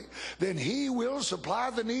commodity, then he will supply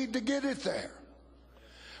the need to get it there.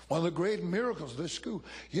 One of the great miracles of this school,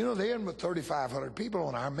 you know, they had 3,500 people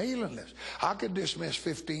on our mailing list. I could dismiss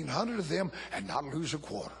 1,500 of them and not lose a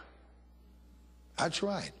quarter. That's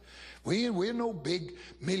right. We're no big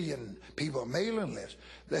million people mailing list.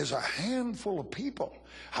 There's a handful of people.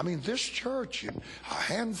 I mean, this church and a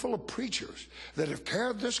handful of preachers that have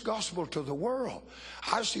carried this gospel to the world.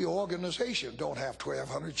 I see organizations don't have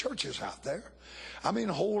 1,200 churches out there. I mean,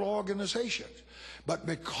 whole organizations. But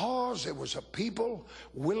because it was a people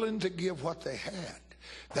willing to give what they had,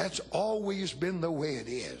 that's always been the way it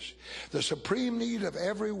is. The supreme need of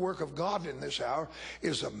every work of God in this hour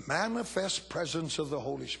is the manifest presence of the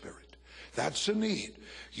Holy Spirit. That's the need.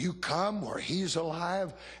 You come where he's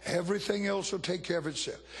alive, everything else will take care of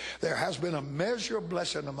itself. There has been a measure of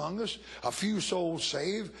blessing among us, a few souls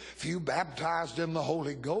saved, few baptized in the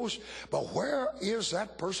Holy Ghost. But where is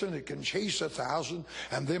that person that can chase 1,000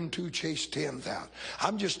 and them two chase 10,000?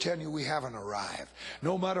 I'm just telling you, we haven't arrived.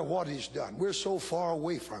 No matter what he's done, we're so far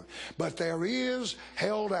away from him. But there is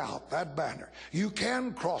held out that banner. You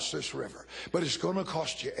can cross this river, but it's going to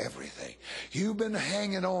cost you everything. You've been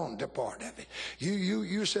hanging on to part of it.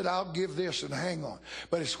 You said, I'll give this and hang on.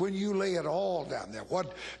 But it's when you lay it all down there.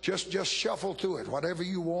 Just shuffle through it. Whatever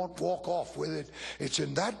you want, walk off with it. It's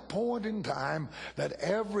in that point in time that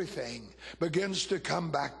everything begins to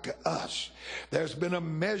come back to us. There's been a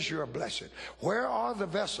measure of blessing. Where are the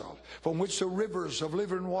vessels from which the rivers of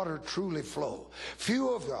living water truly flow? Few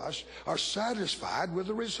of us are satisfied with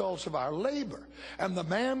the results of our labor. And the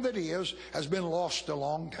man that is has been lost a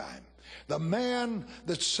long time. The man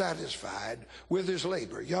that's satisfied with his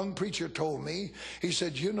labor. A young preacher told me, he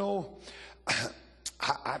said, you know,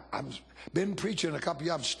 I've been preaching a couple of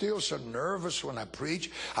years. I'm still so nervous when I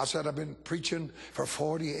preach. I said, I've been preaching for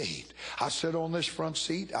 48. I sat on this front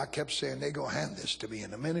seat. I kept saying, they're going to hand this to me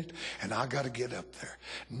in a minute, and I got to get up there.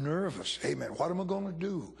 Nervous. Amen. What am I going to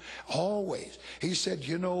do? Always. He said,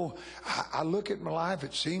 you know, I look at my life.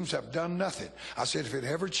 It seems I've done nothing. I said, if it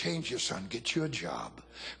ever changes, son, get you a job.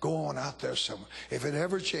 Go on out there somewhere. If it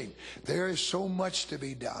ever changes, there is so much to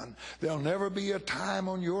be done. There'll never be a time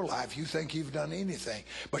on your life you think you've done anything,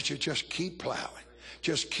 but you just keep plowing.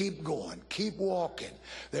 Just keep going. Keep walking.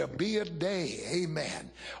 There'll be a day.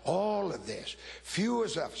 Amen. All of this. Few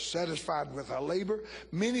is satisfied with our labor.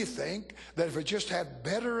 Many think that if it just had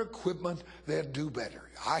better equipment, they'd do better.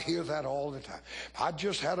 I hear that all the time. If I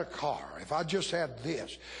just had a car, if I just had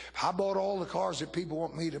this, if I bought all the cars that people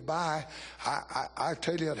want me to buy, I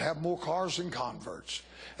tell you, I'd have more cars than converts.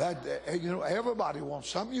 That, you know, everybody wants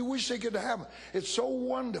something. You wish they could have it. It's so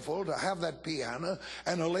wonderful to have that piano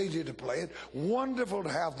and a lady to play it. Wonderful to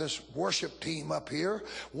have this worship team up here.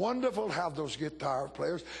 Wonderful to have those guitar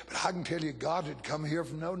players. But I can tell you, God had come here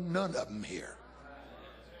from none of them here.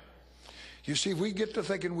 You see, if we get to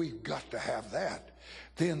thinking we've got to have that,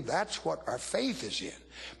 then that's what our faith is in.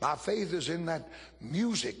 My faith is in that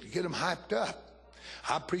music to get them hyped up.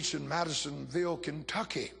 I preached in Madisonville,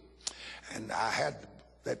 Kentucky, and I had,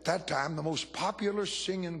 at that time, the most popular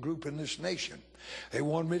singing group in this nation. They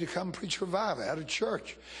wanted me to come preach revival at a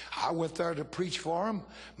church. I went there to preach for them.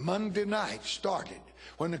 Monday night started.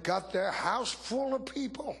 When it got there, house full of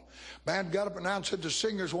people. Man got up and announced that the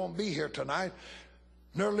singers won't be here tonight.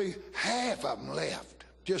 Nearly half of them left,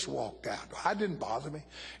 just walked out. I didn't bother me.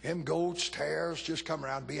 Them goats, tares, just come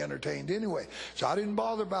around and be entertained anyway. So I didn't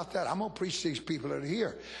bother about that. I'm going to preach these people that are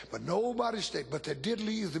here. But nobody stayed. But they did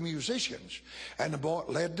leave the musicians. And the boy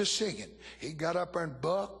led the singing. He got up there and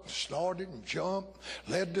bucked, snorted and jumped,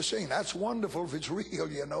 led the singing. That's wonderful if it's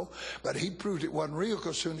real, you know. But he proved it wasn't real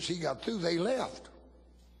because as soon as he got through, they left.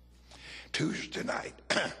 Tuesday night,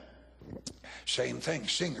 same thing.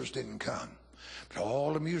 Singers didn't come. But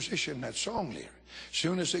all the musicians, that song leader, as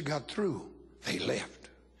soon as they got through, they left.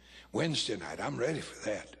 Wednesday night, I'm ready for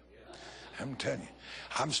that. I'm telling you,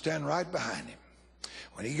 I'm standing right behind him.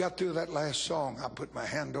 When he got through that last song, I put my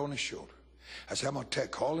hand on his shoulder. I said, I'm going to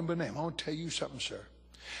call him by name. I'm going to tell you something, sir.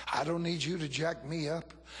 I don't need you to jack me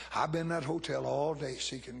up. I've been in that hotel all day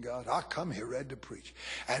seeking God. I come here ready to preach.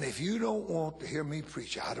 And if you don't want to hear me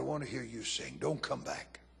preach, I don't want to hear you sing. Don't come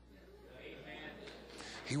back. Amen.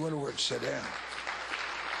 He went over and sat down.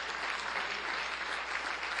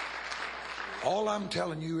 All I'm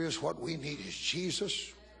telling you is what we need is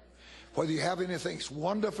Jesus. Whether you have anything, it's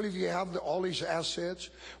wonderful if you have all these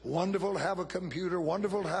assets. Wonderful to have a computer.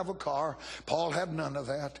 Wonderful to have a car. Paul had none of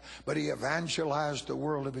that, but he evangelized the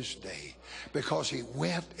world of his day because he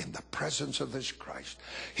went in the presence of this Christ.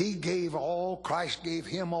 He gave all. Christ gave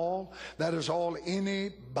him all. That is all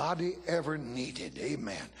anybody ever needed.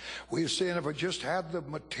 Amen. We're saying if I just had the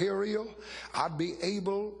material, I'd be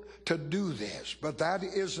able to do this. But that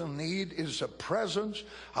is a need, is the presence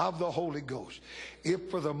of the Holy Ghost.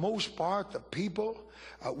 If for the most part the people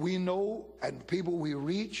we know and people we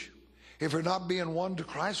reach, if they're not being won to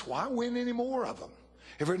Christ, why win any more of them?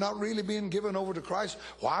 If they're not really being given over to Christ,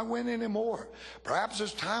 why win any more? Perhaps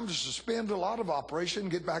it's time to suspend a lot of operation,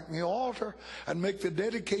 get back in the altar, and make the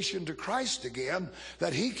dedication to Christ again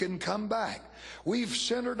that he can come back. We've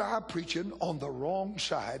centered our preaching on the wrong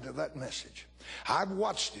side of that message. I've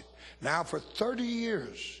watched it now for 30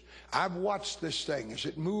 years. I've watched this thing as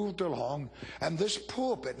it moved along, and this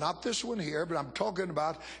pulpit, not this one here, but I'm talking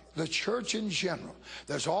about the church in general.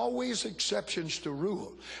 There's always exceptions to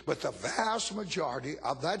rule, but the vast majority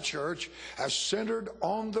of that church has centered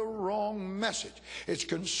on the wrong message. It's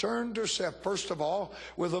concerned itself, first of all,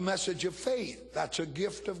 with a message of faith. That's a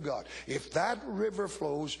gift of God. If that river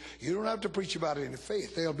flows, you don't have to preach about any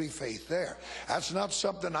faith. There'll be faith there. That's not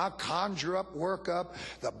something I conjure up, work up.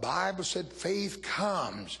 The Bible said faith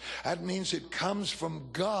comes. That means it comes from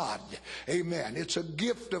God. Amen. It's a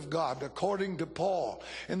gift of God, according to Paul.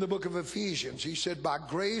 In the book of Ephesians, he said, by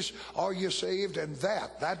grace are you saved, and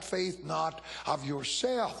that faith not of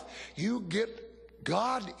yourself. You get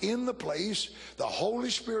God in the place, the Holy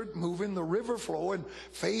Spirit moving, the river flowing,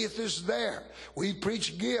 faith is there. We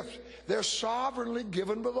preach gifts. They're sovereignly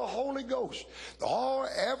given by the Holy Ghost.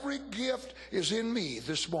 Every gift is in me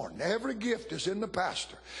this morning. Every gift is in the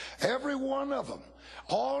pastor. Every one of them.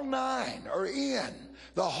 All 9 are in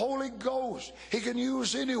the Holy Ghost. He can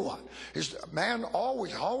use anyone. Man,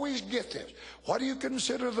 always get this. What do you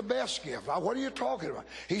consider the best gift? What are you talking about?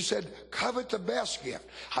 He said, covet the best gift.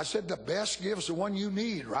 I said, the best gift is the one you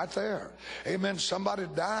need right there. Amen. Somebody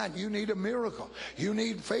died. You need a miracle. You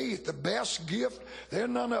need faith. The best gift, there's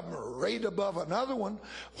none of them right above another one.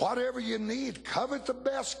 Whatever you need, covet the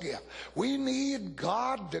best gift. We need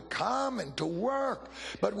God to come and to work.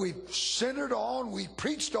 But we centered on, we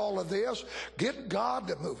preached all of this. Get God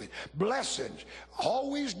to move it. Blessings,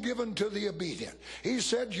 always given to the obedient. He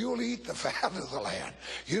said, you'll eat the fat of the land.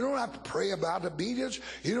 You don't have to pray about obedience.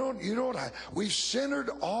 We've centered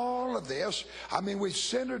all of this. We've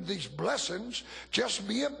centered these blessings. Just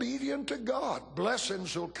be obedient to God.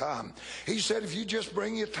 Blessings will come. He said, if you just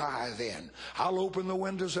bring your tithe, tithe in, I'll open the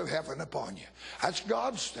windows of heaven upon you. That's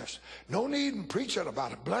God's stuff. No need in preaching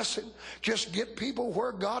about a blessing. Just get people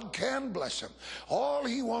where God can bless them. All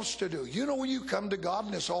he wants to do. You know, when you come to God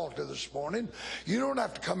in this altar this morning, you don't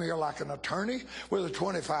have to come here like an attorney with a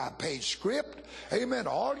 25-page script. Amen.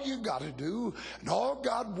 All you got to do, and all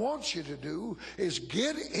God wants you to do, is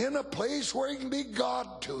get in a place where he can be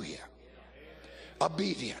God to you.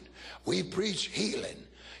 Obedient. We preach healing.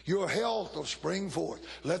 Your health will spring forth.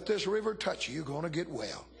 Let this river touch you. You're going to get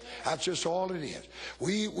well. That's just all it is.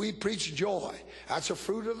 We preach joy. That's a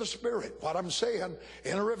fruit of the Spirit. What I'm saying,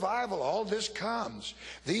 in a revival, all this comes.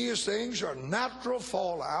 These things are natural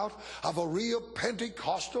fallout of a real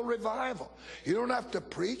Pentecostal revival. You don't have to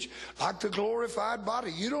preach like the glorified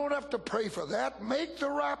body. You don't have to pray for that. Make the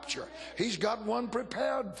rapture. He's got one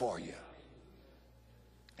prepared for you.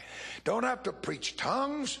 Don't have to preach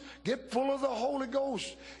tongues. Get full of the Holy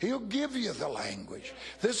Ghost. He'll give you the language.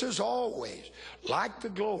 This is always like the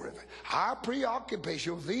glory. Our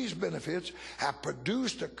preoccupation with these benefits have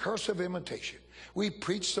produced a curse of imitation. We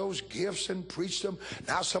preach those gifts and preach them.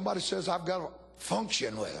 Now somebody says, I've got to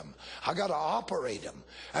function with them. I've got to operate them.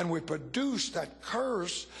 And we produce that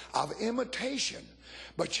curse of imitation.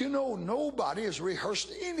 But you know, nobody has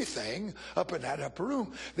rehearsed anything up in that upper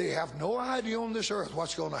room. They have no idea on this earth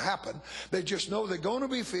what's going to happen. They just know they're going to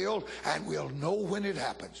be filled, and we'll know when it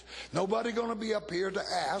happens. Nobody going to be up here to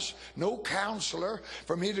ask, no counselor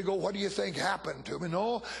for me to go, what do you think happened to me?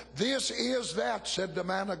 No, this is that, said the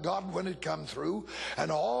man of God when it come through.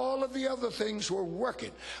 And all of the other things were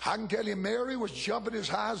working. I can tell you, Mary was jumping as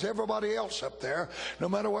high as everybody else up there. No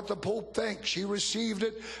matter what the Pope thinks, she received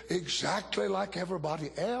it exactly like everybody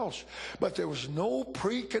else. But there was no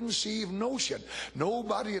preconceived notion.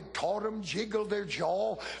 Nobody had taught them, jiggled their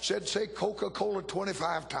jaw, said say Coca-Cola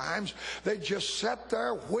 25 times. They just sat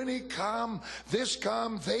there. When he come, this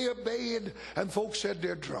come, they obeyed, and folks said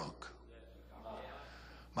they're drunk.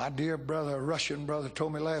 My dear brother, a Russian brother,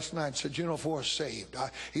 told me last night, said, you know, before saved,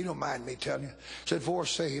 he don't mind me telling you, said before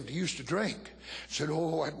saved, he used to drink. Said,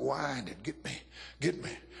 oh, that wine, it'd get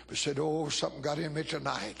me. But said, oh, something got in me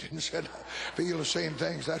tonight. And said, I feel the same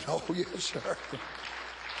things. That, oh, yes, sir.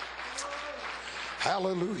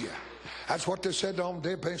 Hallelujah. That's what they said on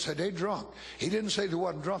their parents. Said they drunk. He didn't say they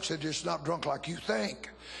wasn't drunk. Said just not drunk like you think.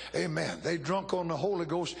 Amen. They drunk on the Holy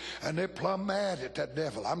Ghost, and they're plumb mad at that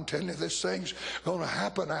devil. I'm telling you, this thing's going to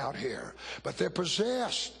happen out here. But they're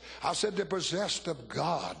possessed. I said they're possessed of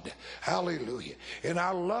God. Hallelujah. In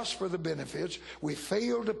our lust for the benefits, we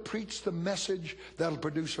fail to preach the message that'll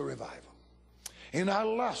produce a revival. In our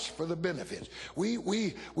lust for the benefits, we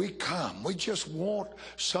come. We just want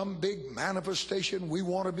some big manifestation. We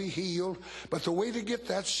want to be healed. But the way to get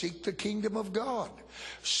that, seek the kingdom of God.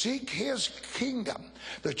 Seek his kingdom.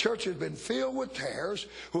 The church has been filled with tares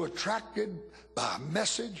who are attracted by a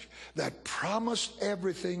message that promised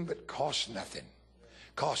everything but cost nothing.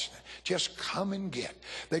 Just come and get.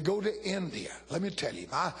 They go to India. Let me tell you,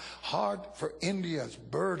 my heart for India is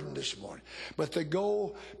burdened this morning. But they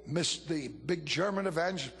go, the big German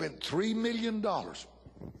evangelist spent $3 million. $3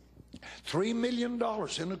 million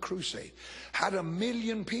in a crusade. Had 1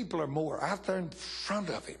 million people or more out there in front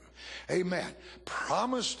of him. Amen.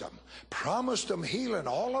 Promised them healing.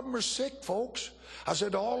 All of them are sick, folks. I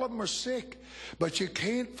said, all of them are sick, but you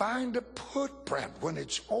can't find a footprint when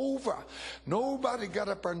it's over. Nobody got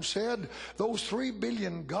up and said, those 3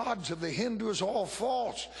 billion gods of the Hindus are all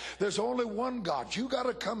false. There's only one God. You got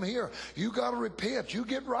to come here. You got to repent. You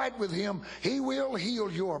get right with him. He will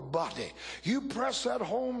heal your body. You press that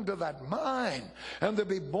home to that mind, and they'll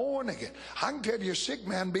be born again. I can tell you, a sick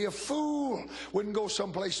man be a fool. Wouldn't go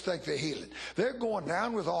someplace to think they're healing. They're going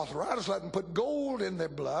down with arthritis, letting them put gold in their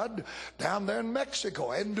blood down there in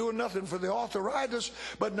Mexico. Ain't doing nothing for the arthritis,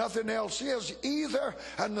 but nothing else is either.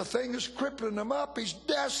 And the thing is crippling him up. He's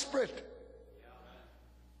desperate.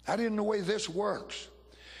 That isn't the way this works.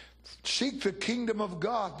 Seek the kingdom of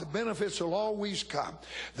God. The benefits will always come.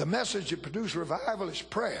 The message that produces revival is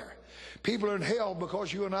prayer. People are in hell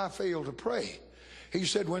because you and I fail to pray. He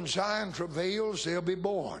said, when Zion travails, they'll be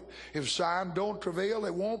born. If Zion don't travail, they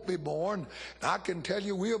won't be born. And I can tell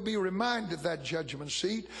you, we'll be reminded at that judgment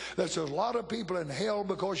seat that there's a lot of people in hell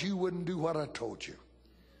because you wouldn't do what I told you.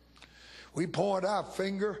 We point our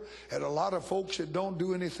finger at a lot of folks that don't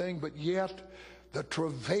do anything, but yet the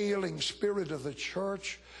travailing spirit of the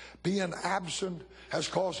church being absent has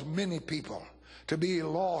caused many people to be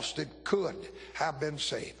lost that could have been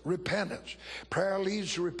saved. Repentance. Prayer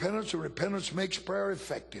leads to repentance, and repentance makes prayer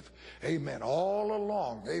effective. Amen. All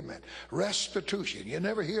along. Amen. Restitution. You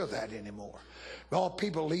never hear that anymore. All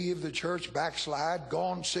people leave the church, backslide,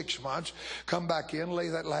 gone 6 months, come back in, lay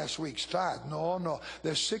that last week's tithe. No.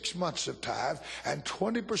 There's 6 months of tithe and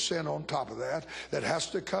 20% on top of that has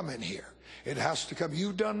to come in here. It has to come.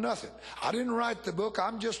 You've done nothing. I didn't write the book.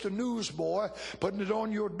 I'm just a newsboy putting it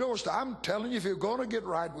on your doorstep. I'm telling you, if you're going to get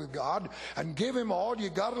right with God and give Him all, you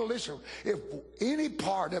got to listen. If any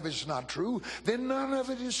part of it's not true, then none of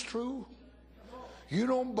it is true. You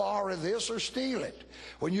don't borrow this or steal it.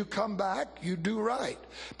 When you come back, you do right.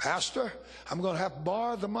 Pastor, I'm going to have to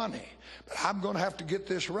borrow the money, but I'm going to have to get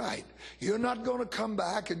this right. You're not going to come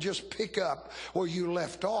back and just pick up where you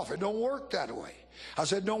left off. It don't work that way. I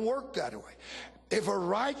said, don't work that way. If a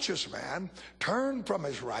righteous man turned from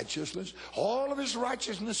his righteousness, all of his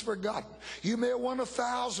righteousness forgotten, you may have won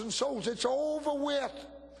 1,000 souls. It's over with.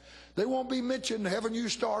 They won't be mentioned in heaven. You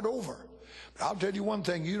start over. But I'll tell you one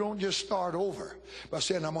thing, you don't just start over by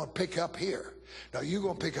saying, I'm going to pick up here. No, you're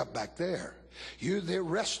going to pick up back there. Their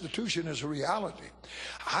restitution is a reality.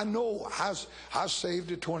 I know I was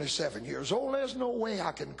saved at 27 years old. There's no way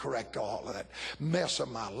I can correct all of that mess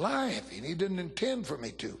of my life. And He didn't intend for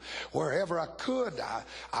me to. Wherever I could,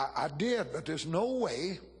 I did. But there's no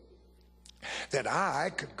way that I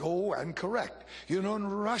could go and correct. You know, in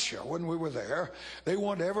Russia, when we were there, they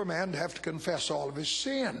want every man to have to confess all of his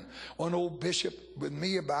sin. One old bishop with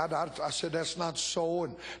me about it, I said, that's not so,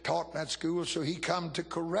 and taught in that school, so he come to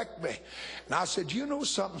correct me. And I said, you know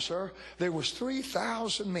something, sir? There was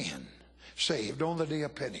 3,000 men saved on the day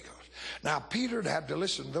of Pentecost. Now, Peter had to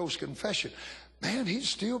listen to those confessions. Man, he'd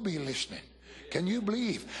still be listening. Can you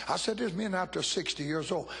believe? I said, there's men out there 60 years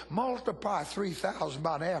old. Multiply 3,000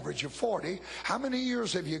 by an average of 40. How many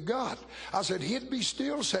years have you got? I said, he'd be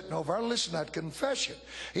still sitting over there listening to that confession.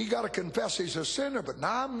 He got to confess he's a sinner, but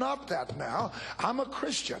now I'm not that now. I'm a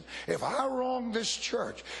Christian. If I wrong this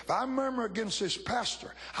church, if I murmur against this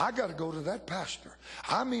pastor, I got to go to that pastor.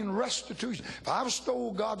 I mean restitution. If I've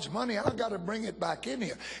stole God's money, I got to bring it back in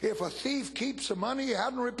here. If a thief keeps the money, he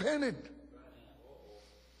hadn't repented.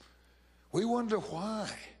 We wonder why.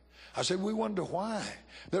 I said, we wonder why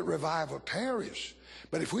that revival tarries.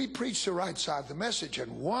 But if we preach the right side of the message,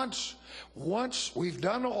 and once we've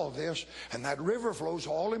done all this, and that river flows,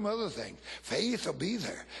 all them other things, faith will be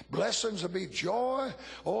there, blessings will be, joy.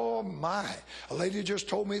 Oh my! A lady just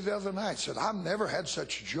told me the other night, said, I've never had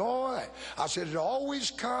such joy. I said, it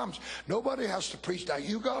always comes. Nobody has to preach. Now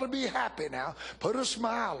you got to be happy now. Put a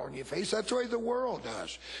smile on your face. That's the way the world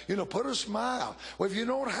does. You know, put a smile. Well, if you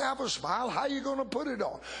don't have a smile, how are you going to put it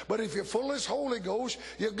on? But if you're full of this Holy Ghost,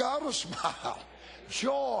 you got to smile.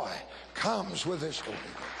 Joy comes with this Holy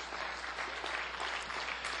Ghost.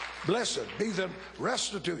 Blessed be the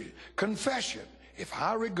restitution. Confession. If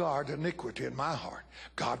I regard iniquity in my heart,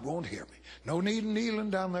 God won't hear me. No need kneeling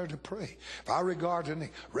down there to pray. If I regard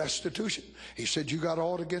restitution, He said, you got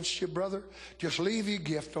aught against your brother? Just leave your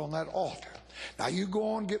gift on that altar. Now you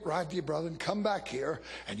go on, get right with your brother, and come back here,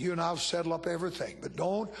 and you and I'll settle up everything. But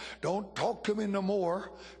don't talk to me no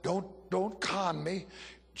more. Don't con me.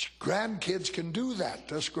 Grandkids can do that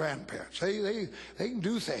to us grandparents. They can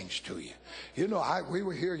do things to you. You know, we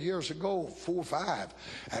were here years ago, 4 or 5,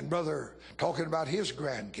 and brother talking about his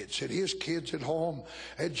grandkids. Said his kids at home,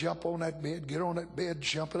 they'd jump on that bed, get on that bed,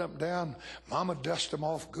 jumping up and down. Mama dust them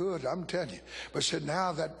off good, I'm telling you. But said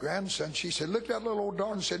now that grandson, she said, look at that little old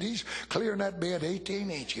darn, said he's clearing that bed 18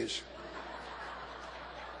 inches.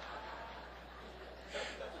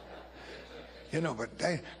 You know, but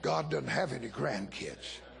God doesn't have any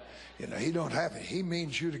grandkids. You know, He don't have it. He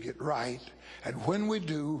means you to get right. And when we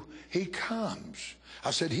do, He comes.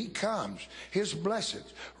 I said, He comes. His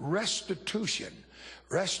blessings, restitution,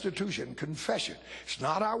 confession. It's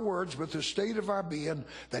not our words, but the state of our being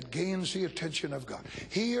that gains the attention of God.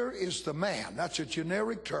 Here is the man. That's a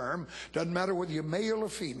generic term. Doesn't matter whether you're male or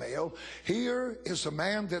female. Here is the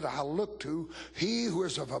man that I look to. He who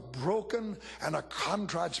is of a broken and a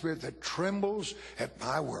contrite spirit that trembles at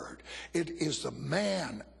my word. It is the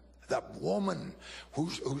man, that woman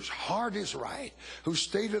whose heart is right, whose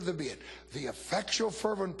state of the being. The effectual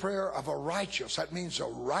fervent prayer of a righteous, that means a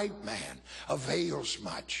right man, avails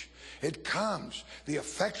much. It comes, the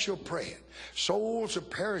effectual praying. Souls are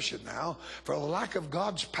perishing now for the lack of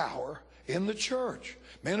God's power in the church.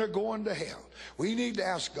 Men are going to hell. We need to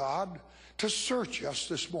ask God to search us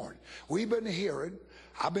this morning. We've been hearing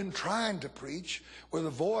I've been trying to preach with a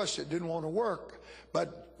voice that didn't want to work,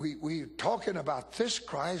 but we're talking about this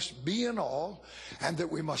Christ being all, and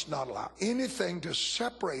that we must not allow anything to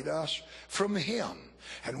separate us from him.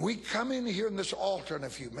 And we come in here in this altar in a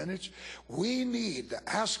few minutes. We need to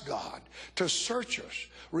ask God to search us,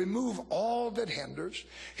 remove all that hinders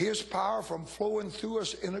his power from flowing through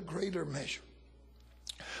us in a greater measure.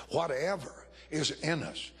 Whatever is in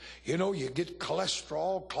us. You know, you get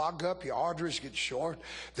cholesterol, clog up, your arteries get short,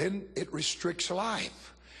 then it restricts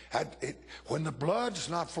life. When the blood's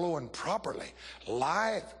not flowing properly,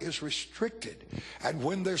 life is restricted. And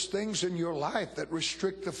when there's things in your life that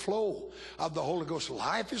restrict the flow of the Holy Ghost,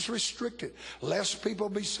 life is restricted. Less people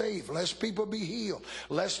be saved, less people be healed,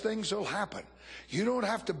 less things will happen. You don't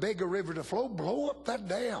have to beg a river to flow. Blow up that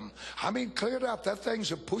dam. I mean, clear it out. That thing's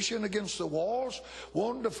pushing against the walls,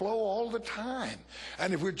 wanting to flow all the time.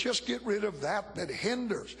 And if we just get rid of that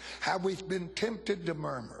hinders, have we been tempted to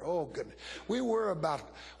murmur? Oh, goodness. We worry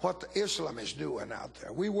about what the Islam is doing out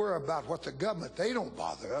there. We worry about what the government, they don't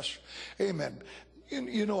bother us. Amen.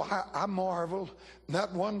 You know, I marveled.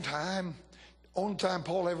 Not one time, only time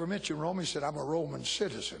Paul ever mentioned Rome, he said, I'm a Roman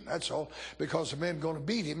citizen. That's all. Because the men going to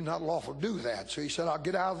beat him, not lawful to do that. So he said, I'll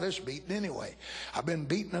get out of this beating anyway. I've been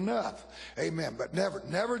beaten enough. Amen. But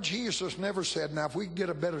never, Jesus never said, now if we could get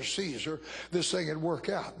a better Caesar, this thing would work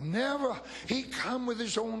out. Never. He come with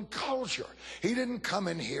his own culture. He didn't come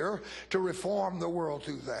in here to reform the world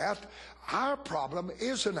through that. Our problem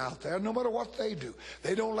isn't out there, no matter what they do.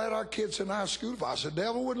 They don't let our kids in our school. If I said, the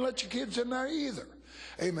devil wouldn't let your kids in there either.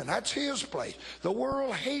 Amen. That's his place. The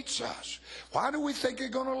world hates us. Why do we think they're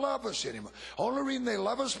going to love us anymore? Only reason they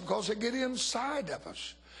love us because they get inside of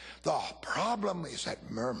us. The problem is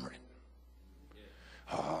that murmuring.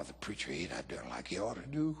 Oh, the preacher, he not doing like he ought to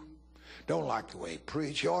do. Don't like the way he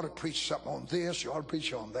preach. He ought to preach something on this. You ought to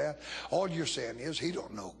preach on that. All you're saying is, he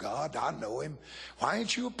don't know God. I know him. Why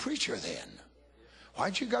ain't you a preacher then? Why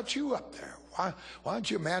ain't you got you up there? Why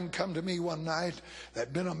don't you, man, come to me one night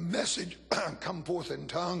that'd been a message come forth in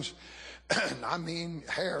tongues, I mean,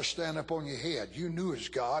 hair stand up on your head. You knew it was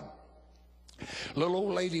God. Little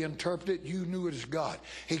old lady interpreted, you knew it was God.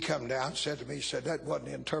 He come down and said to me, he said, that wasn't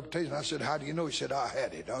the interpretation. I said, how do you know? He said, I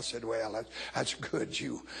had it. I said, well, that's good.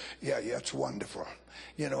 Yeah, it's wonderful.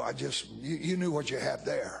 You know, you knew what you had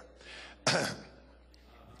there.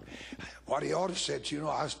 What he ought to said, you know,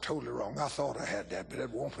 I was totally wrong. I thought I had that, but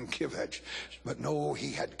that woman give that. But no,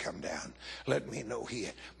 he had come down. Let me know he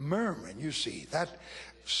had. Murmuring, you see, that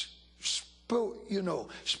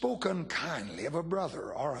spoke unkindly of a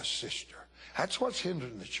brother or a sister. That's what's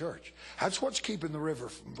hindering the church. That's what's keeping the river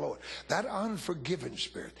from flowing. That unforgiving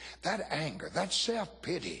spirit, that anger, that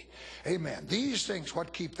self-pity. Amen. These things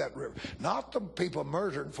what keep that river. Not the people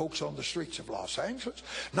murdering folks on the streets of Los Angeles.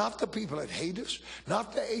 Not the people that hate us.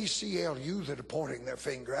 Not the ACLU that are pointing their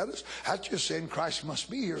finger at us. That's just saying Christ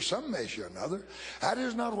must be here some measure or another. That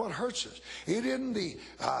is not what hurts us. It isn't the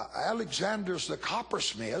Alexander's, the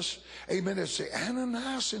coppersmiths. Amen. It's the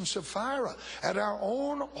Ananias and Sapphira at our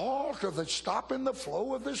own altar that's stopping the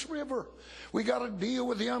flow of this river. We got to deal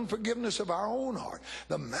with the unforgiveness of our own heart.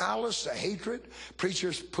 The malice, the hatred.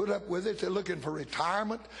 Preachers put up with it. They're looking for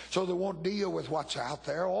retirement so they won't deal with what's out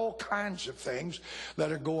there. All kinds of things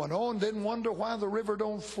that are going on. Then wonder why the river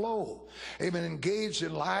don't flow. Amen. Engaged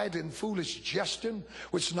in light and foolish jesting,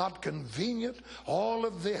 which is not convenient. All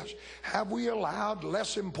of this. Have we allowed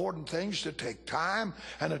less important things to take time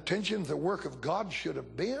and attention the work of God should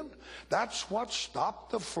have been? That's what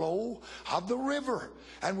stopped the flow of the river.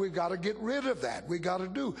 And we've got to get rid of that. We've got to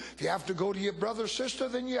do. If you have to go to your brother, sister,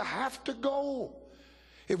 then you have to go.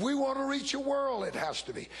 If we want to reach a world, it has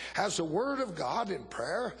to be. Has the Word of God in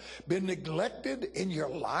prayer been neglected in your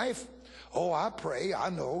life? Oh, I pray, I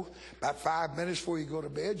know, about 5 minutes before you go to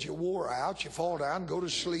bed, you wore out, you fall down, go to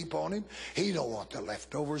sleep on him. He don't want the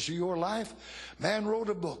leftovers of your life. Man wrote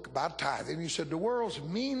a book about tithing. He said, the world's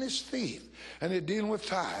meanest thief, and they're dealing with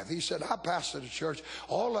tithe. He said, I pastored a church,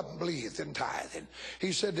 all of them believed in tithing.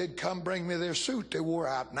 He said, they'd come bring me their suit. They wore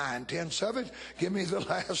out 9/10 of it. Give me the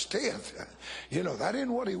last 10th. You know, that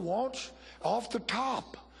isn't what he wants off the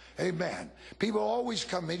top. Amen. People always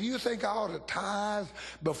come in. Do you think I ought to tithe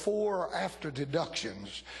before or after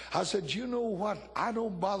deductions? I said, you know what? I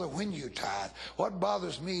don't bother when you tithe. What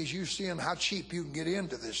bothers me is you seeing how cheap you can get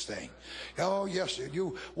into this thing. Oh, yes, sir.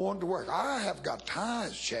 You want to work. I have got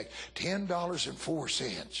tithes checked,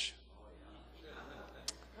 $10.04.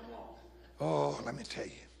 Oh, let me tell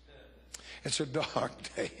you. It's a dark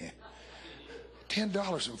day.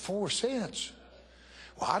 $10.04.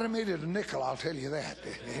 Well, I'd have made it a nickel, I'll tell you that.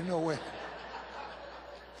 Ain't no way.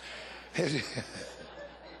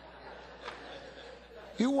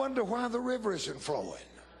 You wonder why the river isn't flowing.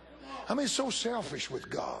 I mean, it's so selfish with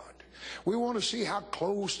God. We want to see how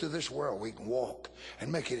close to this world we can walk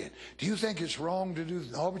and make it in. Do you think it's wrong to do?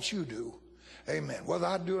 No, but you do. Amen. Whether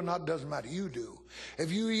I do or not doesn't matter. You do.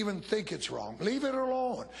 If you even think it's wrong, leave it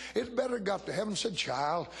alone. It's better got to heaven. Said,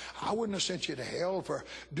 child, I wouldn't have sent you to hell for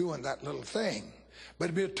doing that little thing. But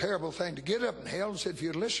it'd be a terrible thing to get up in hell and say, if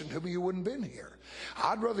you'd listened to me, you wouldn't have been here.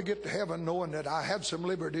 I'd rather get to heaven knowing that I had some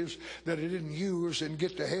liberties that I didn't use than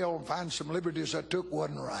get to hell and find some liberties I took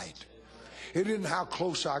wasn't right. It isn't how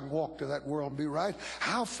close I can walk to that world and be right.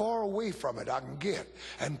 How far away from it I can get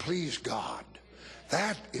and please God.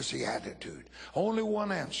 That is the attitude. Only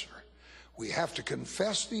one answer. We have to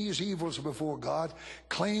confess these evils before God,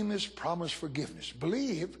 claim his promised forgiveness,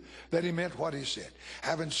 believe that he meant what he said.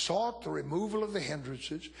 Having sought the removal of the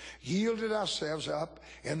hindrances, yielded ourselves up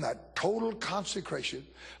in that total consecration,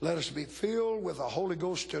 let us be filled with the Holy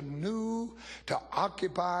Ghost anew to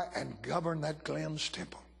occupy and govern that cleansed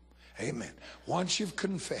temple. Amen. Once you've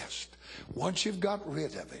confessed, once you've got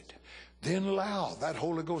rid of it, then allow that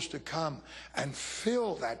Holy Ghost to come and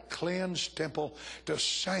fill that cleansed temple to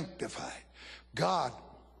sanctify it. God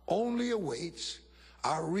only awaits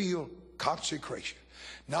our real consecration,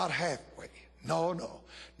 not halfway. No,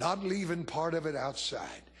 not leaving part of it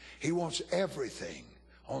outside. He wants everything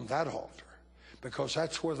on that altar because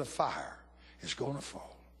that's where the fire is going to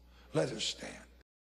fall. Let us stand.